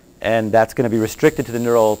 And that's going to be restricted to the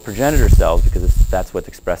neural progenitor cells because that's what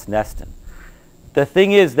expressed nestin. The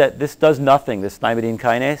thing is that this does nothing, this thymidine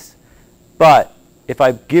kinase. But if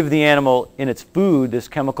I give the animal in its food this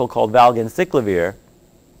chemical called valganciclovir,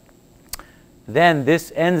 then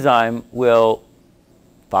this enzyme will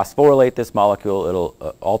phosphorylate this molecule.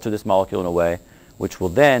 It'll alter this molecule in a way which will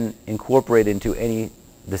then incorporate into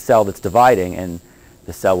the cell that's dividing, and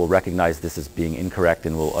the cell will recognize this as being incorrect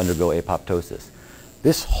and will undergo apoptosis.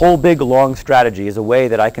 This whole big long strategy is a way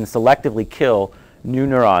that I can selectively kill new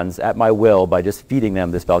neurons at my will by just feeding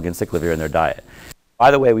them this valganciclovir in their diet. By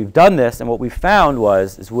the way, we've done this, and what we found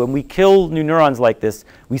is when we kill new neurons like this,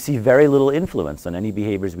 we see very little influence on any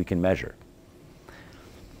behaviors we can measure.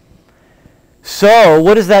 So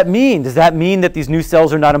what does that mean? Does that mean that these new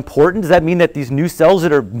cells are not important? Does that mean that these new cells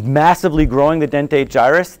that are massively growing the dentate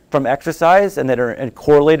gyrus from exercise and that are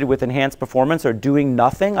correlated with enhanced performance are doing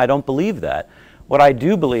nothing? I don't believe that. What I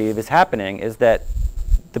do believe is happening is that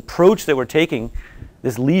the approach that we're taking,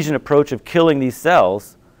 this lesion approach of killing these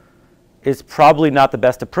cells, is probably not the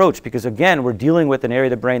best approach because, again, we're dealing with an area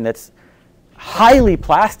of the brain that's highly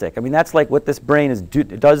plastic. I mean, that's like what this brain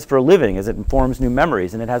does for a living, is it forms new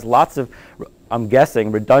memories, and it has lots of, I'm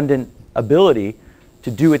guessing, redundant ability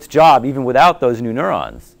to do its job even without those new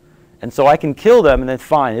neurons. And so I can kill them, and then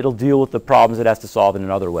fine, it'll deal with the problems it has to solve in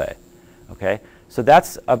another way. Okay? So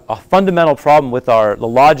that's a fundamental problem with the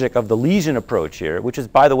logic of the lesion approach here, which is,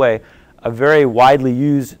 by the way, a very widely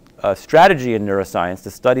used strategy in neuroscience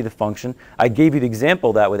to study the function. I gave you the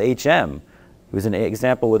example of that with HM. It was an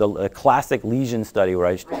example with a classic lesion study where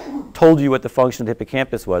I told you what the function of the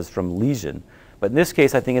hippocampus was from lesion. But in this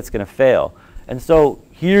case, I think it's going to fail. And so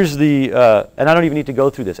here's the, and I don't even need to go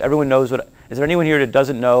through this. Everyone knows what, is there anyone here that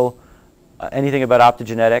doesn't know anything about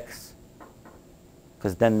optogenetics?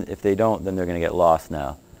 Because then if they don't, then they're going to get lost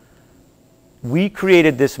now. We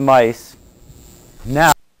created this mice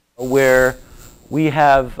now where we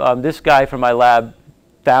have this guy from my lab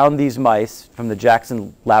found these mice from the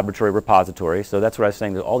Jackson Laboratory repository. So that's what I was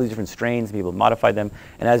saying. There's all these different strains, people modified them.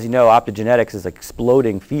 And as you know, optogenetics is an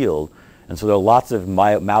exploding field. And so there are lots of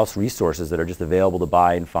mouse resources that are just available to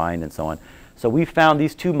buy and find and so on. So we found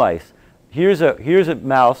these two mice. Here's a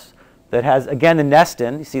mouse that has, again, the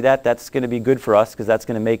nestin. You see that? That's going to be good for us because that's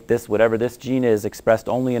going to make this, whatever this gene is, expressed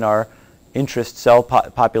only in our interest cell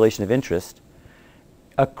population of interest.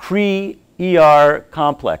 A Cre-ER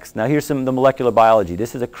complex. Now here's the molecular biology.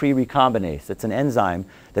 This is a Cre recombinase. It's an enzyme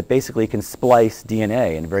that basically can splice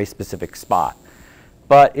DNA in a very specific spot.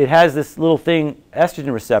 But it has this little thing,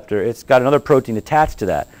 estrogen receptor. It's got another protein attached to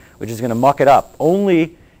that, which is going to muck it up.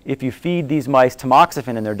 Only if you feed these mice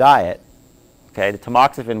tamoxifen in their diet, okay, the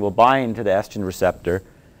tamoxifen will bind to the estrogen receptor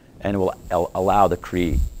and will allow the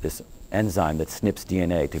Cre, this enzyme that snips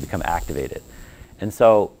DNA, to become activated. And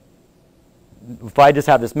so if I just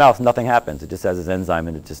have this mouse, nothing happens. It just has this enzyme,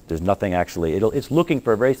 and there's nothing actually. It's looking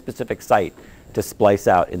for a very specific site to splice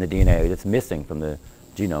out in the DNA that's missing from the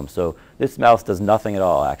genome. So this mouse does nothing at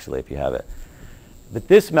all, actually, if you have it. But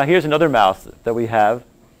here's another mouse that we have.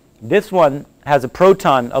 This one has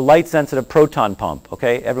a light-sensitive proton pump.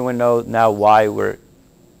 Okay, everyone know now why does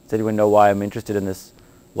anyone know why I'm interested in this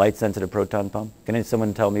light-sensitive proton pump? Can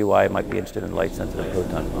someone tell me why I might be interested in light-sensitive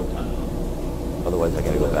proton pump? Otherwise, I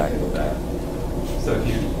got to go back. So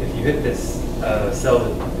if you hit this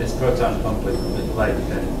cell, this proton pump with light,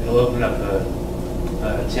 then it'll open up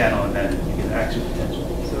a channel, and then you get action potential.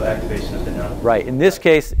 So activation of the neuron. Right. In this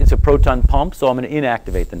case, it's a proton pump, so I'm going to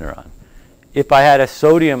inactivate the neuron. If I had a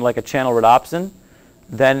sodium, like a channel rhodopsin,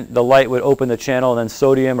 then the light would open the channel, and then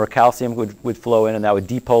sodium or calcium would flow in, and that would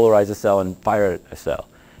depolarize a cell and fire a cell.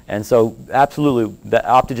 And so absolutely, the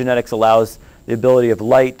optogenetics allows the ability of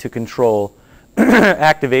light to control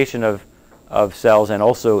activation of cells and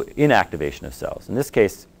also inactivation of cells. In this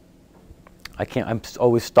case, I'm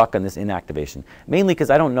always stuck on this inactivation, mainly because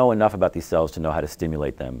I don't know enough about these cells to know how to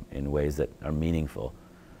stimulate them in ways that are meaningful.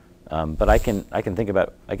 But I can think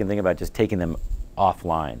about just taking them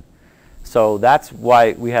offline. So that's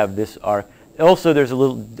why we have this. Also, there's a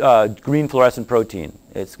little green fluorescent protein.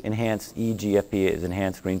 It's enhanced EGFP is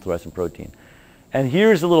enhanced green fluorescent protein. And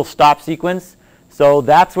here's a little stop sequence. So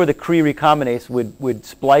that's where the Cre recombinase would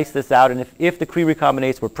splice this out. And if the Cre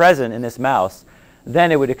recombinase were present in this mouse,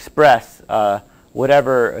 then it would express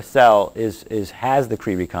whatever a cell has the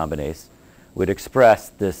Cre recombinase would express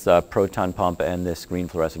this proton pump and this green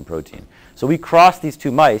fluorescent protein. So we crossed these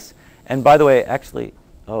two mice. And by the way, actually,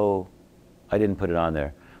 oh, I didn't put it on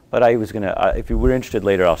there. But I was going to, if you were interested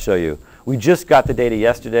later, I'll show you. We just got the data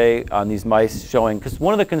yesterday on these mice showing, because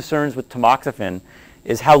one of the concerns with tamoxifen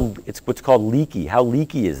is how it's what's called leaky. How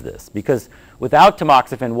leaky is this? Because without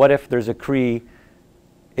tamoxifen, what if there's a Cre,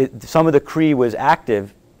 some of the Cre was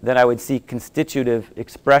active, then I would see constitutive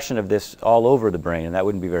expression of this all over the brain, and that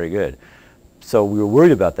wouldn't be very good. So we were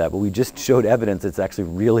worried about that, but we just showed evidence it's actually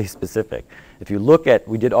really specific. If you look at,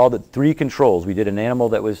 we did all the 3 controls. We did an animal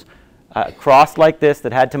that was crossed like this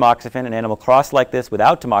that had tamoxifen, an animal crossed like this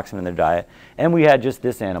without tamoxifen in their diet, and we had just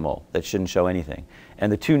this animal that shouldn't show anything.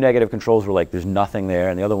 And the 2 negative controls were like there's nothing there,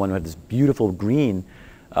 and the other one had this beautiful green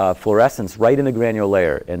fluorescence right in the granule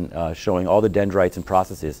layer and showing all the dendrites and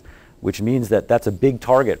processes, which means that that's a big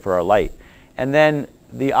target for our light. And then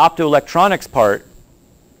the optoelectronics part,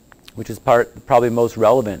 which is probably most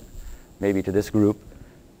relevant maybe to this group,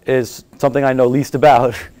 is something I know least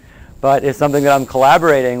about. But it's something that I'm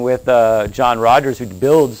collaborating with John Rogers, who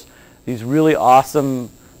builds these really awesome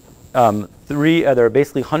they're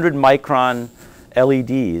basically 100 micron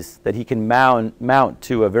LEDs that he can mount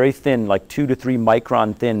to a very thin, like 2 to 3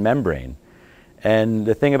 micron thin membrane. And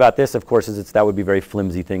the thing about this, of course, is that would be a very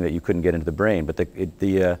flimsy thing that you couldn't get into the brain. But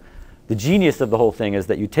the genius of the whole thing is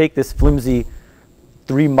that you take this flimsy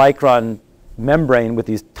 3 micron membrane with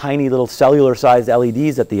these tiny little cellular sized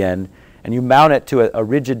LEDs at the end, and you mount it to a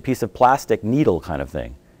rigid piece of plastic needle kind of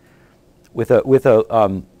thing with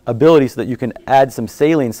a ability so that you can add some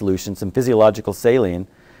saline solution, some physiological saline,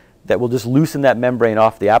 that will just loosen that membrane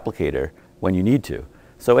off the applicator when you need to.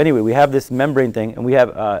 So anyway, we have this membrane thing, and we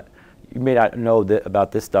have, you may not know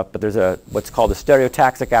about this stuff, but there's what's called a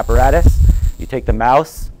stereotaxic apparatus. You take the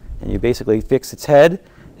mouse, and you basically fix its head,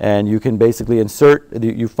 and you can basically insert,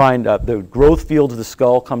 you find the growth fields of the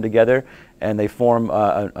skull come together, and they form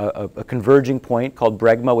a converging point called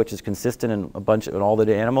bregma, which is consistent in all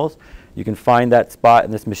the animals. You can find that spot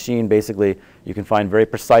in this machine. Basically, you can find very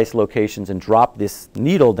precise locations and drop this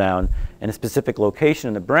needle down in a specific location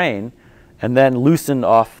in the brain, and then loosen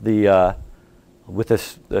off with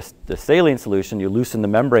the saline solution, you loosen the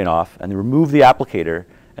membrane off and remove the applicator.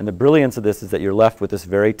 And the brilliance of this is that you're left with this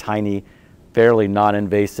very tiny, fairly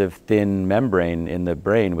non-invasive thin membrane in the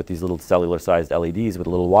brain with these little cellular-sized LEDs with a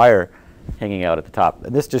little wire hanging out at the top.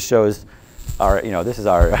 And this just shows this is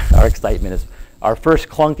our excitement. It's our first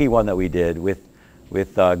clunky one that we did with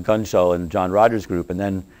Gunshall and John Rogers' group. And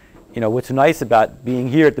then, what's nice about being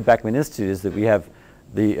here at the Beckman Institute is that we have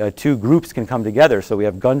the 2 groups can come together. So we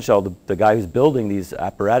have Gunshall, the guy who's building these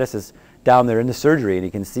apparatuses, down there in the surgery, and he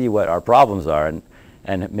can see what our problems are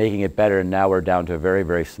and making it better. And now we're down to a very,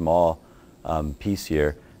 very small piece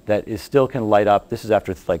here that still can light up. This is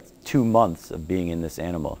after like 2 months of being in this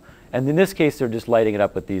animal. And in this case, they're just lighting it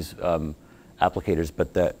up with these applicators,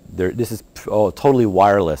 but this is totally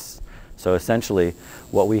wireless. So essentially,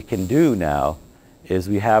 what we can do now is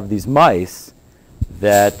we have these mice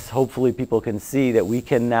that hopefully people can see that we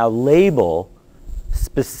can now label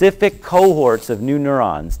specific cohorts of new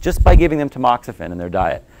neurons just by giving them tamoxifen in their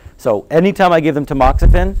diet. So anytime I give them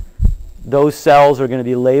tamoxifen, those cells are going to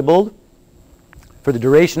be labeled for the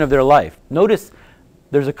duration of their life. Notice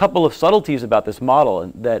there's a couple of subtleties about this model,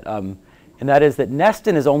 and that is that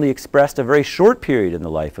nestin is only expressed a very short period in the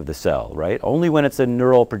life of the cell, right? Only when it's a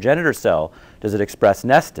neural progenitor cell does it express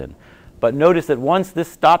nestin. But notice that once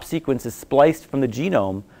this stop sequence is spliced from the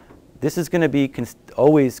genome, this is going to be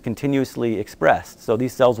always continuously expressed. So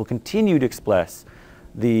these cells will continue to express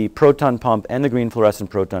the proton pump and the green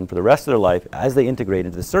fluorescent proton for the rest of their life as they integrate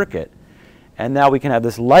into the circuit. And now we can have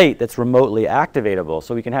this light that's remotely activatable.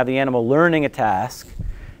 So we can have the animal learning a task,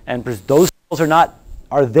 and those cells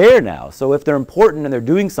are there now. So if they're important and they're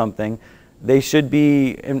doing something, they should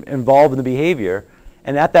be involved in the behavior.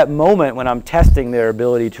 And at that moment, when I'm testing their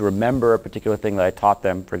ability to remember a particular thing that I taught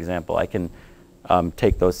them, for example, I can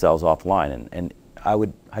take those cells offline. And I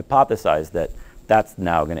would hypothesize that that's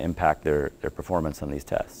now going to impact their performance on these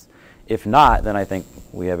tests. If not, then I think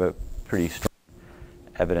we have a pretty strong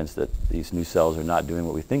evidence that these new cells are not doing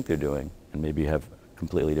what we think they're doing and maybe have a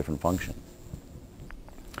completely different function.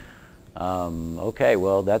 Okay,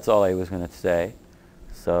 well, that's all I was going to say.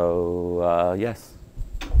 So, yes?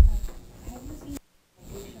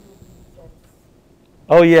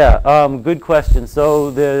 Oh yeah, good question.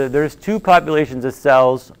 So there's two populations of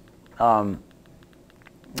cells, the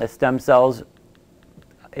stem cells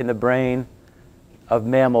in the brain of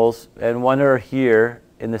mammals, and one are here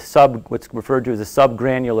in the what's referred to as the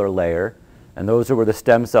subgranular layer, and those are where the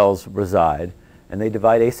stem cells reside. And they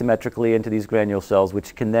divide asymmetrically into these granule cells,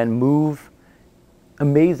 which can then move,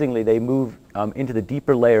 amazingly, they move into the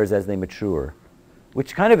deeper layers as they mature,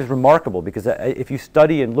 which kind of is remarkable because if you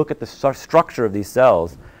study and look at the structure of these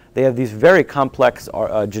cells, they have these very complex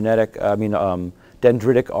dendritic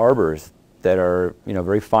arbors that are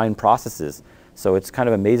very fine processes. So it's kind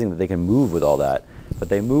of amazing that they can move with all that. But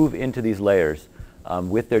they move into these layers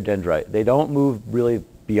with their dendrite. They don't move really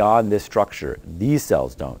beyond this structure. These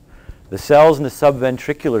cells don't. The cells in the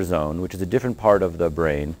subventricular zone, which is a different part of the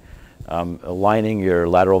brain, aligning your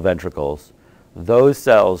lateral ventricles, those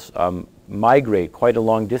cells migrate quite a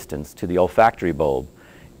long distance to the olfactory bulb.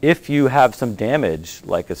 If you have some damage,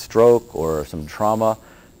 like a stroke or some trauma,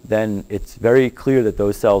 then it's very clear that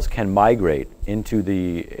those cells can migrate into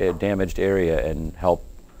the damaged area and help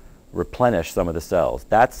replenish some of the cells.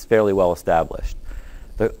 That's fairly well established.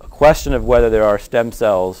 The question of whether there are stem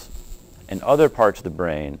cells in other parts of the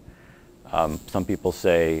brain, some people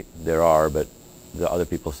say there are, but the other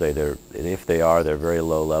people say if they are, they're very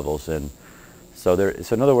low levels. And so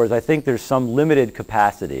in other words, I think there's some limited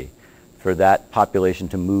capacity for that population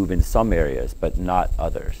to move in some areas, but not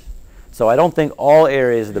others. So I don't think all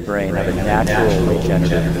areas of the brain have a natural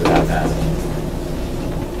regenerative capacity.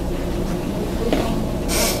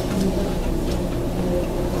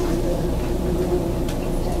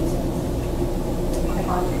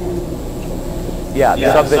 Yeah, the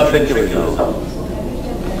subventricular zone.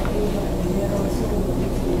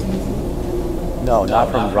 No,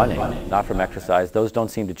 not from running, not from exercise. Those don't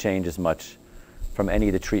seem to change as much from any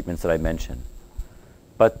of the treatments that I mentioned.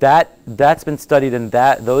 But that's been studied, and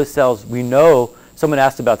those cells, we know, someone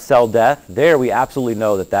asked about cell death. There we absolutely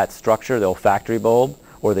know that structure, the olfactory bulb,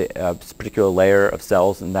 or the particular layer of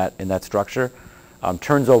cells in that structure,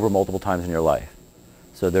 turns over multiple times in your life.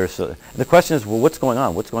 So the question is, well, what's going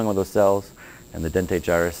on? What's going on with those cells and the dentate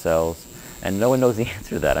gyrus cells? And no one knows the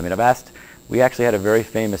answer to that. I mean, we actually had a very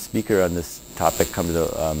famous speaker on this topic come to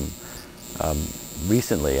the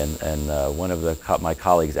recently, and one of my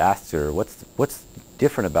colleagues asked her, what's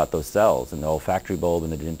different about those cells in the olfactory bulb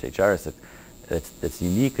and the dentate gyrus that's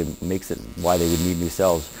unique and makes it why they would need new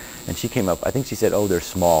cells? And she came up, I think she said, oh, they're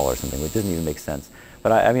small or something, which doesn't even make sense.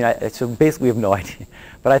 But so basically we have no idea.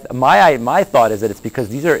 But my thought is that it's because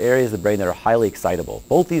these are areas of the brain that are highly excitable.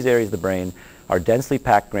 Both these areas of the brain are densely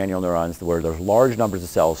packed granule neurons where there's large numbers of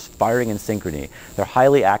cells firing in synchrony. They're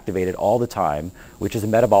highly activated all the time, which is a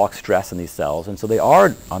metabolic stress in these cells. And so they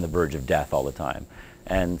are on the verge of death all the time.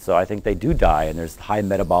 And so I think they do die, and there's high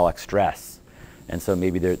metabolic stress. And so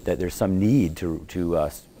maybe there's some need to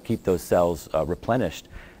keep those cells replenished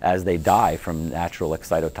as they die from natural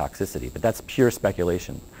excitotoxicity. But that's pure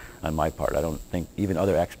speculation on my part. I don't think even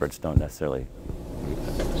other experts don't necessarily.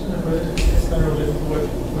 It's kind of related to what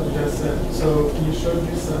you just said. So you showed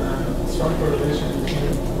this strong correlation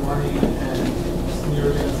between money and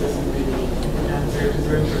neurogenesis in the hippocampus, which is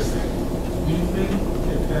very interesting. Do you think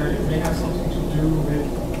it may have something to do with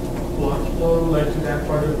blood flow, like to that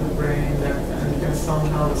part of the brain, and you can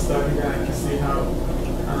somehow study that and see how?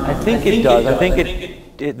 I think it does. I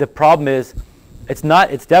think the problem is, it's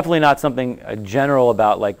definitely not something general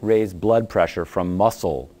about like raised blood pressure from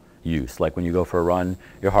muscle use. Like when you go for a run,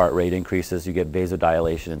 your heart rate increases, you get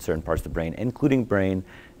vasodilation in certain parts of the brain, including brain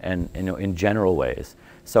and in general ways.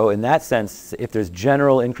 So in that sense, if there's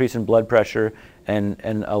general increase in blood pressure and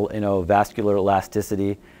vascular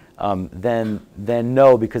elasticity, then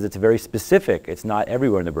no, because it's very specific. It's not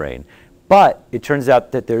everywhere in the brain. But it turns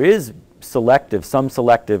out that there is some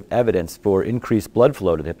selective evidence for increased blood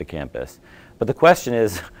flow to the hippocampus. But the question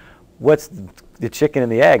is, what's the chicken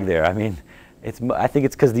and the egg there? I mean, I think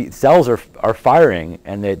it's because the cells are firing,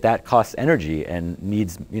 and that costs energy and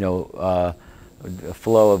needs a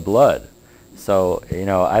flow of blood. So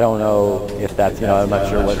I don't know if that's I'm not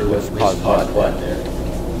sure what's caused what there.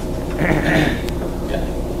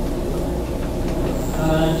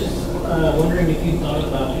 Just wondering if you thought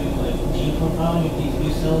about doing like gene profiling of these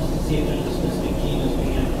new cells to see if there's a specific gene that's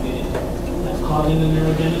being activated that's causing the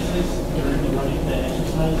neurogenesis during the running the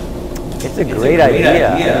exercise. It's a great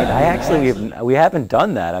idea. We haven't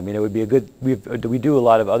done that. I mean, it would be we do a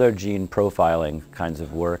lot of other gene profiling kinds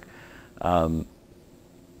of work.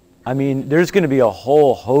 I mean, there's going to be a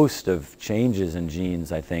whole host of changes in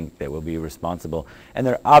genes, I think, that will be responsible. And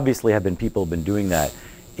there obviously have been people who have been doing that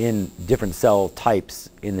in different cell types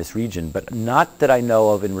in this region, but not that I know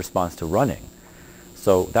of in response to running.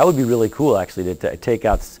 So that would be really cool, actually, to take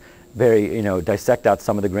out dissect out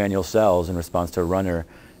some of the granule cells in response to a runner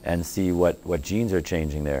and see what genes are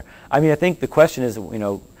changing there. I mean, I think the question is,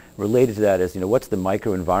 related to that is, what's the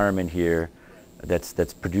microenvironment here that's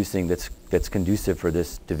producing, that's conducive for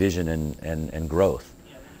this division and growth?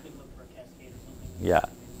 Yeah, we could look for a cascade or something. Yeah.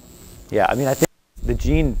 Yeah, I mean, I think the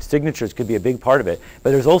gene signatures could be a big part of it, but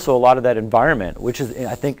there's also a lot of that environment, which is,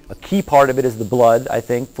 I think, a key part of it is the blood, I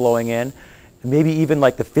think, flowing in. Maybe even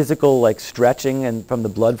like the physical, like stretching and from the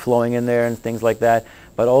blood flowing in there and things like that,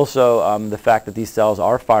 but also the fact that these cells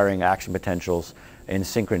are firing action potentials in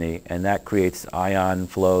synchrony, and that creates ion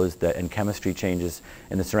flows and chemistry changes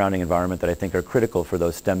in the surrounding environment that I think are critical for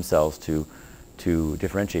those stem cells to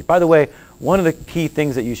differentiate. By the way, one of the key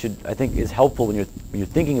things that I think is helpful when you're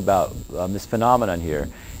thinking about this phenomenon here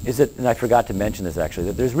is that, and I forgot to mention this actually,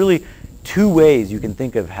 that there's really two ways you can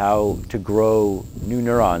think of how to grow new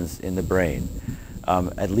neurons in the brain.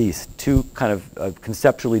 At least two kind of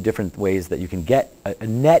conceptually different ways that you can get a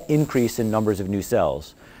net increase in numbers of new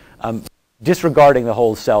cells, disregarding the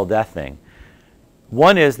whole cell death thing.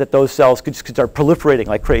 One is that those cells could start proliferating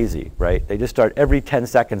like crazy, right? They just start every 10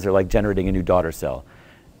 seconds, they're like generating a new daughter cell.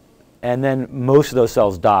 And then most of those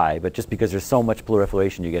cells die, but just because there's so much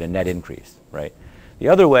proliferation, you get a net increase, right? The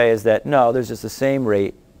other way is that, no, there's just the same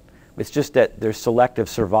rate. It's just that there's selective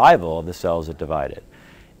survival of the cells that divide it.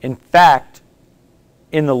 In fact,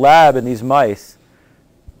 in the lab in these mice,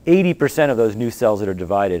 80% of those new cells that are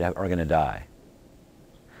divided are going to die.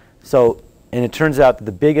 So, and it turns out that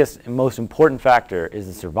the biggest and most important factor is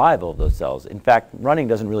the survival of those cells. In fact, running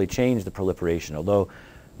doesn't really change the proliferation, although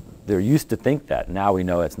they're used to think that. Now we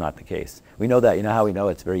know it's not the case. We know that. You know how we know?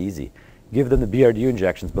 It's very easy. Give them the BRDU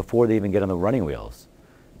injections before they even get on the running wheels.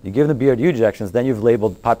 You give them the BRDU injections, then you've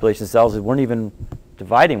labeled population cells that weren't even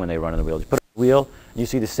dividing when they run on the wheels. You put on the wheel, and you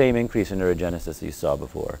see the same increase in neurogenesis that you saw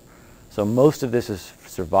before. So most of this is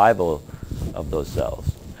survival of those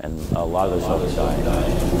cells, and a lot of those cells are dying.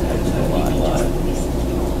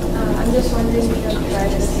 I'm just wondering if you have tried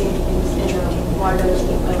the same things in models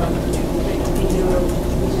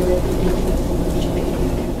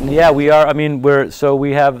Yeah, we are. I mean,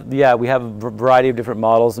 we have a variety of different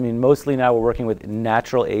models. I mean, mostly now we're working with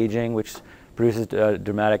natural aging, which produces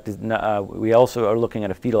dramatic. We also are looking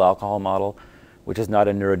at a fetal alcohol model, which is not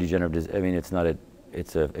a neurodegenerative. I mean,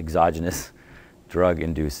 it's a exogenous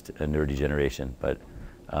drug-induced neurodegeneration. But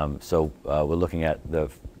we're looking at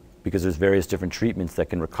because there's various different treatments that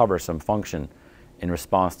can recover some function in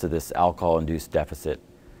response to this alcohol-induced deficit.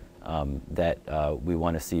 We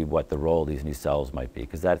want to see what the role of these new cells might be,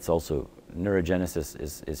 because that's also, neurogenesis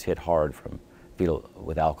is hit hard from fetal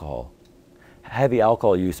with alcohol. Heavy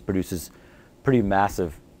alcohol use produces pretty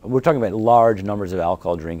massive, we're talking about large numbers of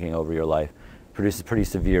alcohol drinking over your life, produces pretty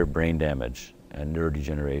severe brain damage and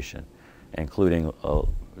neurodegeneration, including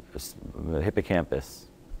the hippocampus.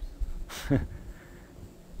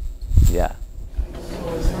 Yeah. So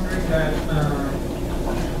I was wondering that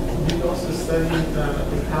you also studied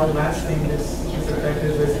how lasting this effect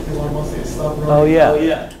is, basically almost it stopped running. Oh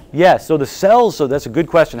yeah. Yeah, so the cells, so that's a good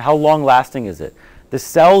question. How long lasting is it? The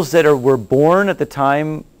cells that were born at the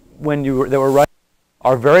time when they were running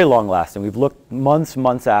are very long lasting. We've looked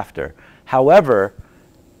months after. However,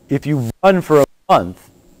 if you run for a month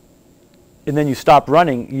and then you stop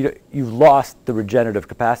running, you've lost the regenerative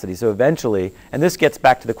capacity. So eventually, and this gets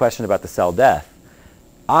back to the question about the cell death.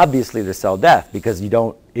 Obviously there's cell death because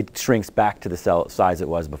it shrinks back to the cell size it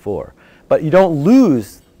was before. But you don't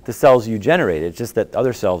lose the cells you generated, it's just that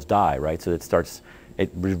other cells die, right? So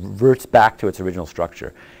it reverts back to its original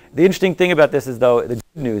structure. The interesting thing about this is, though, the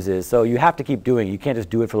good news is, so you have to keep doing it. You can't just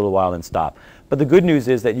do it for a little while and stop. But the good news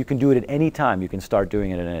is that you can do it at any time. You can start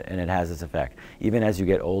doing it and it has this effect. Even as you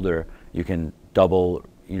get older, you can double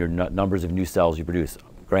your numbers of new cells you produce.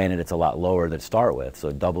 Granted, it's a lot lower to start with,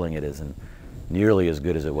 so doubling it isn't nearly as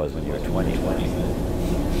good as it was when you were 20.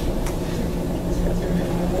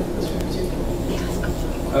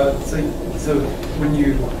 So when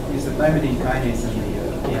you use the thymidine kinase and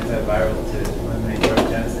the antiviral to eliminate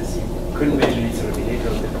neurogenesis, you couldn't measure any sort of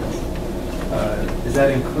behavioral difference. Does that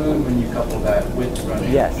include when you couple that with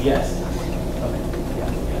running? Yes. Okay.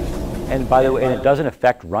 Yeah. And by the way, it doesn't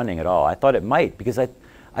affect running at all. I thought it might, because I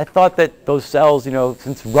thought that those cells,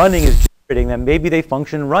 since running is generating them, maybe they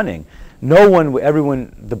function running. My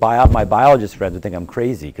biologist friends would think I'm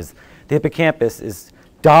crazy, because the hippocampus is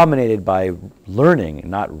dominated by learning.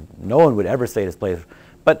 No one would ever say this plays.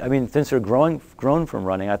 But I mean, since they're grown from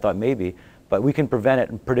running, I thought maybe. But we can prevent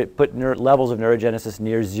it and put levels of neurogenesis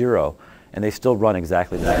near zero, and they still run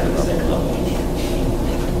exactly the same level.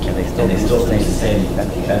 And they still sustain the same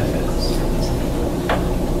benefits.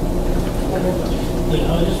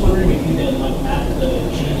 I was just wondering if you then like map the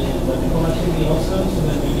changes in electrical activity also, so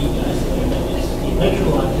that maybe you can isolate that it's the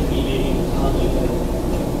electrical activity maybe causing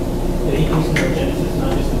the increase in neurogenesis,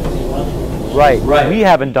 not just the physiological. Right. We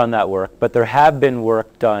haven't done that work, but there have been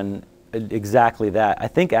work done exactly that. I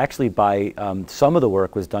think actually by some of the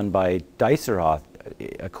work was done by Dijsselhoff,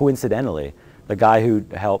 coincidentally, the guy who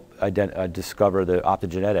helped discover the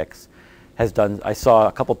optogenetics. Has done, I saw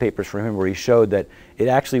a couple papers from him where he showed that it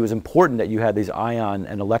actually was important that you had these ion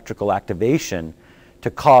and electrical activation to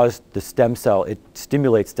cause the stem cell, it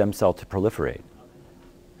stimulates stem cell to proliferate.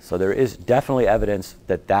 So there is definitely evidence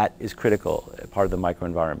that that is critical, part of the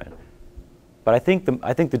microenvironment. But I think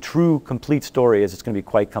the true complete story is it's going to be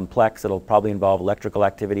quite complex. It'll probably involve electrical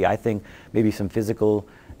activity. I think maybe some physical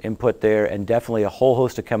input there, and definitely a whole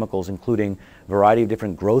host of chemicals, including a variety of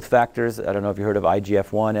different growth factors. I don't know if you heard of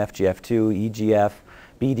IGF-1, FGF2, EGF,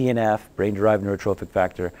 BDNF, brain-derived neurotrophic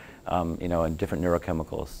factor, and different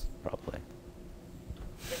neurochemicals, probably.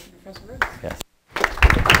 Professor Rhodes. Yes.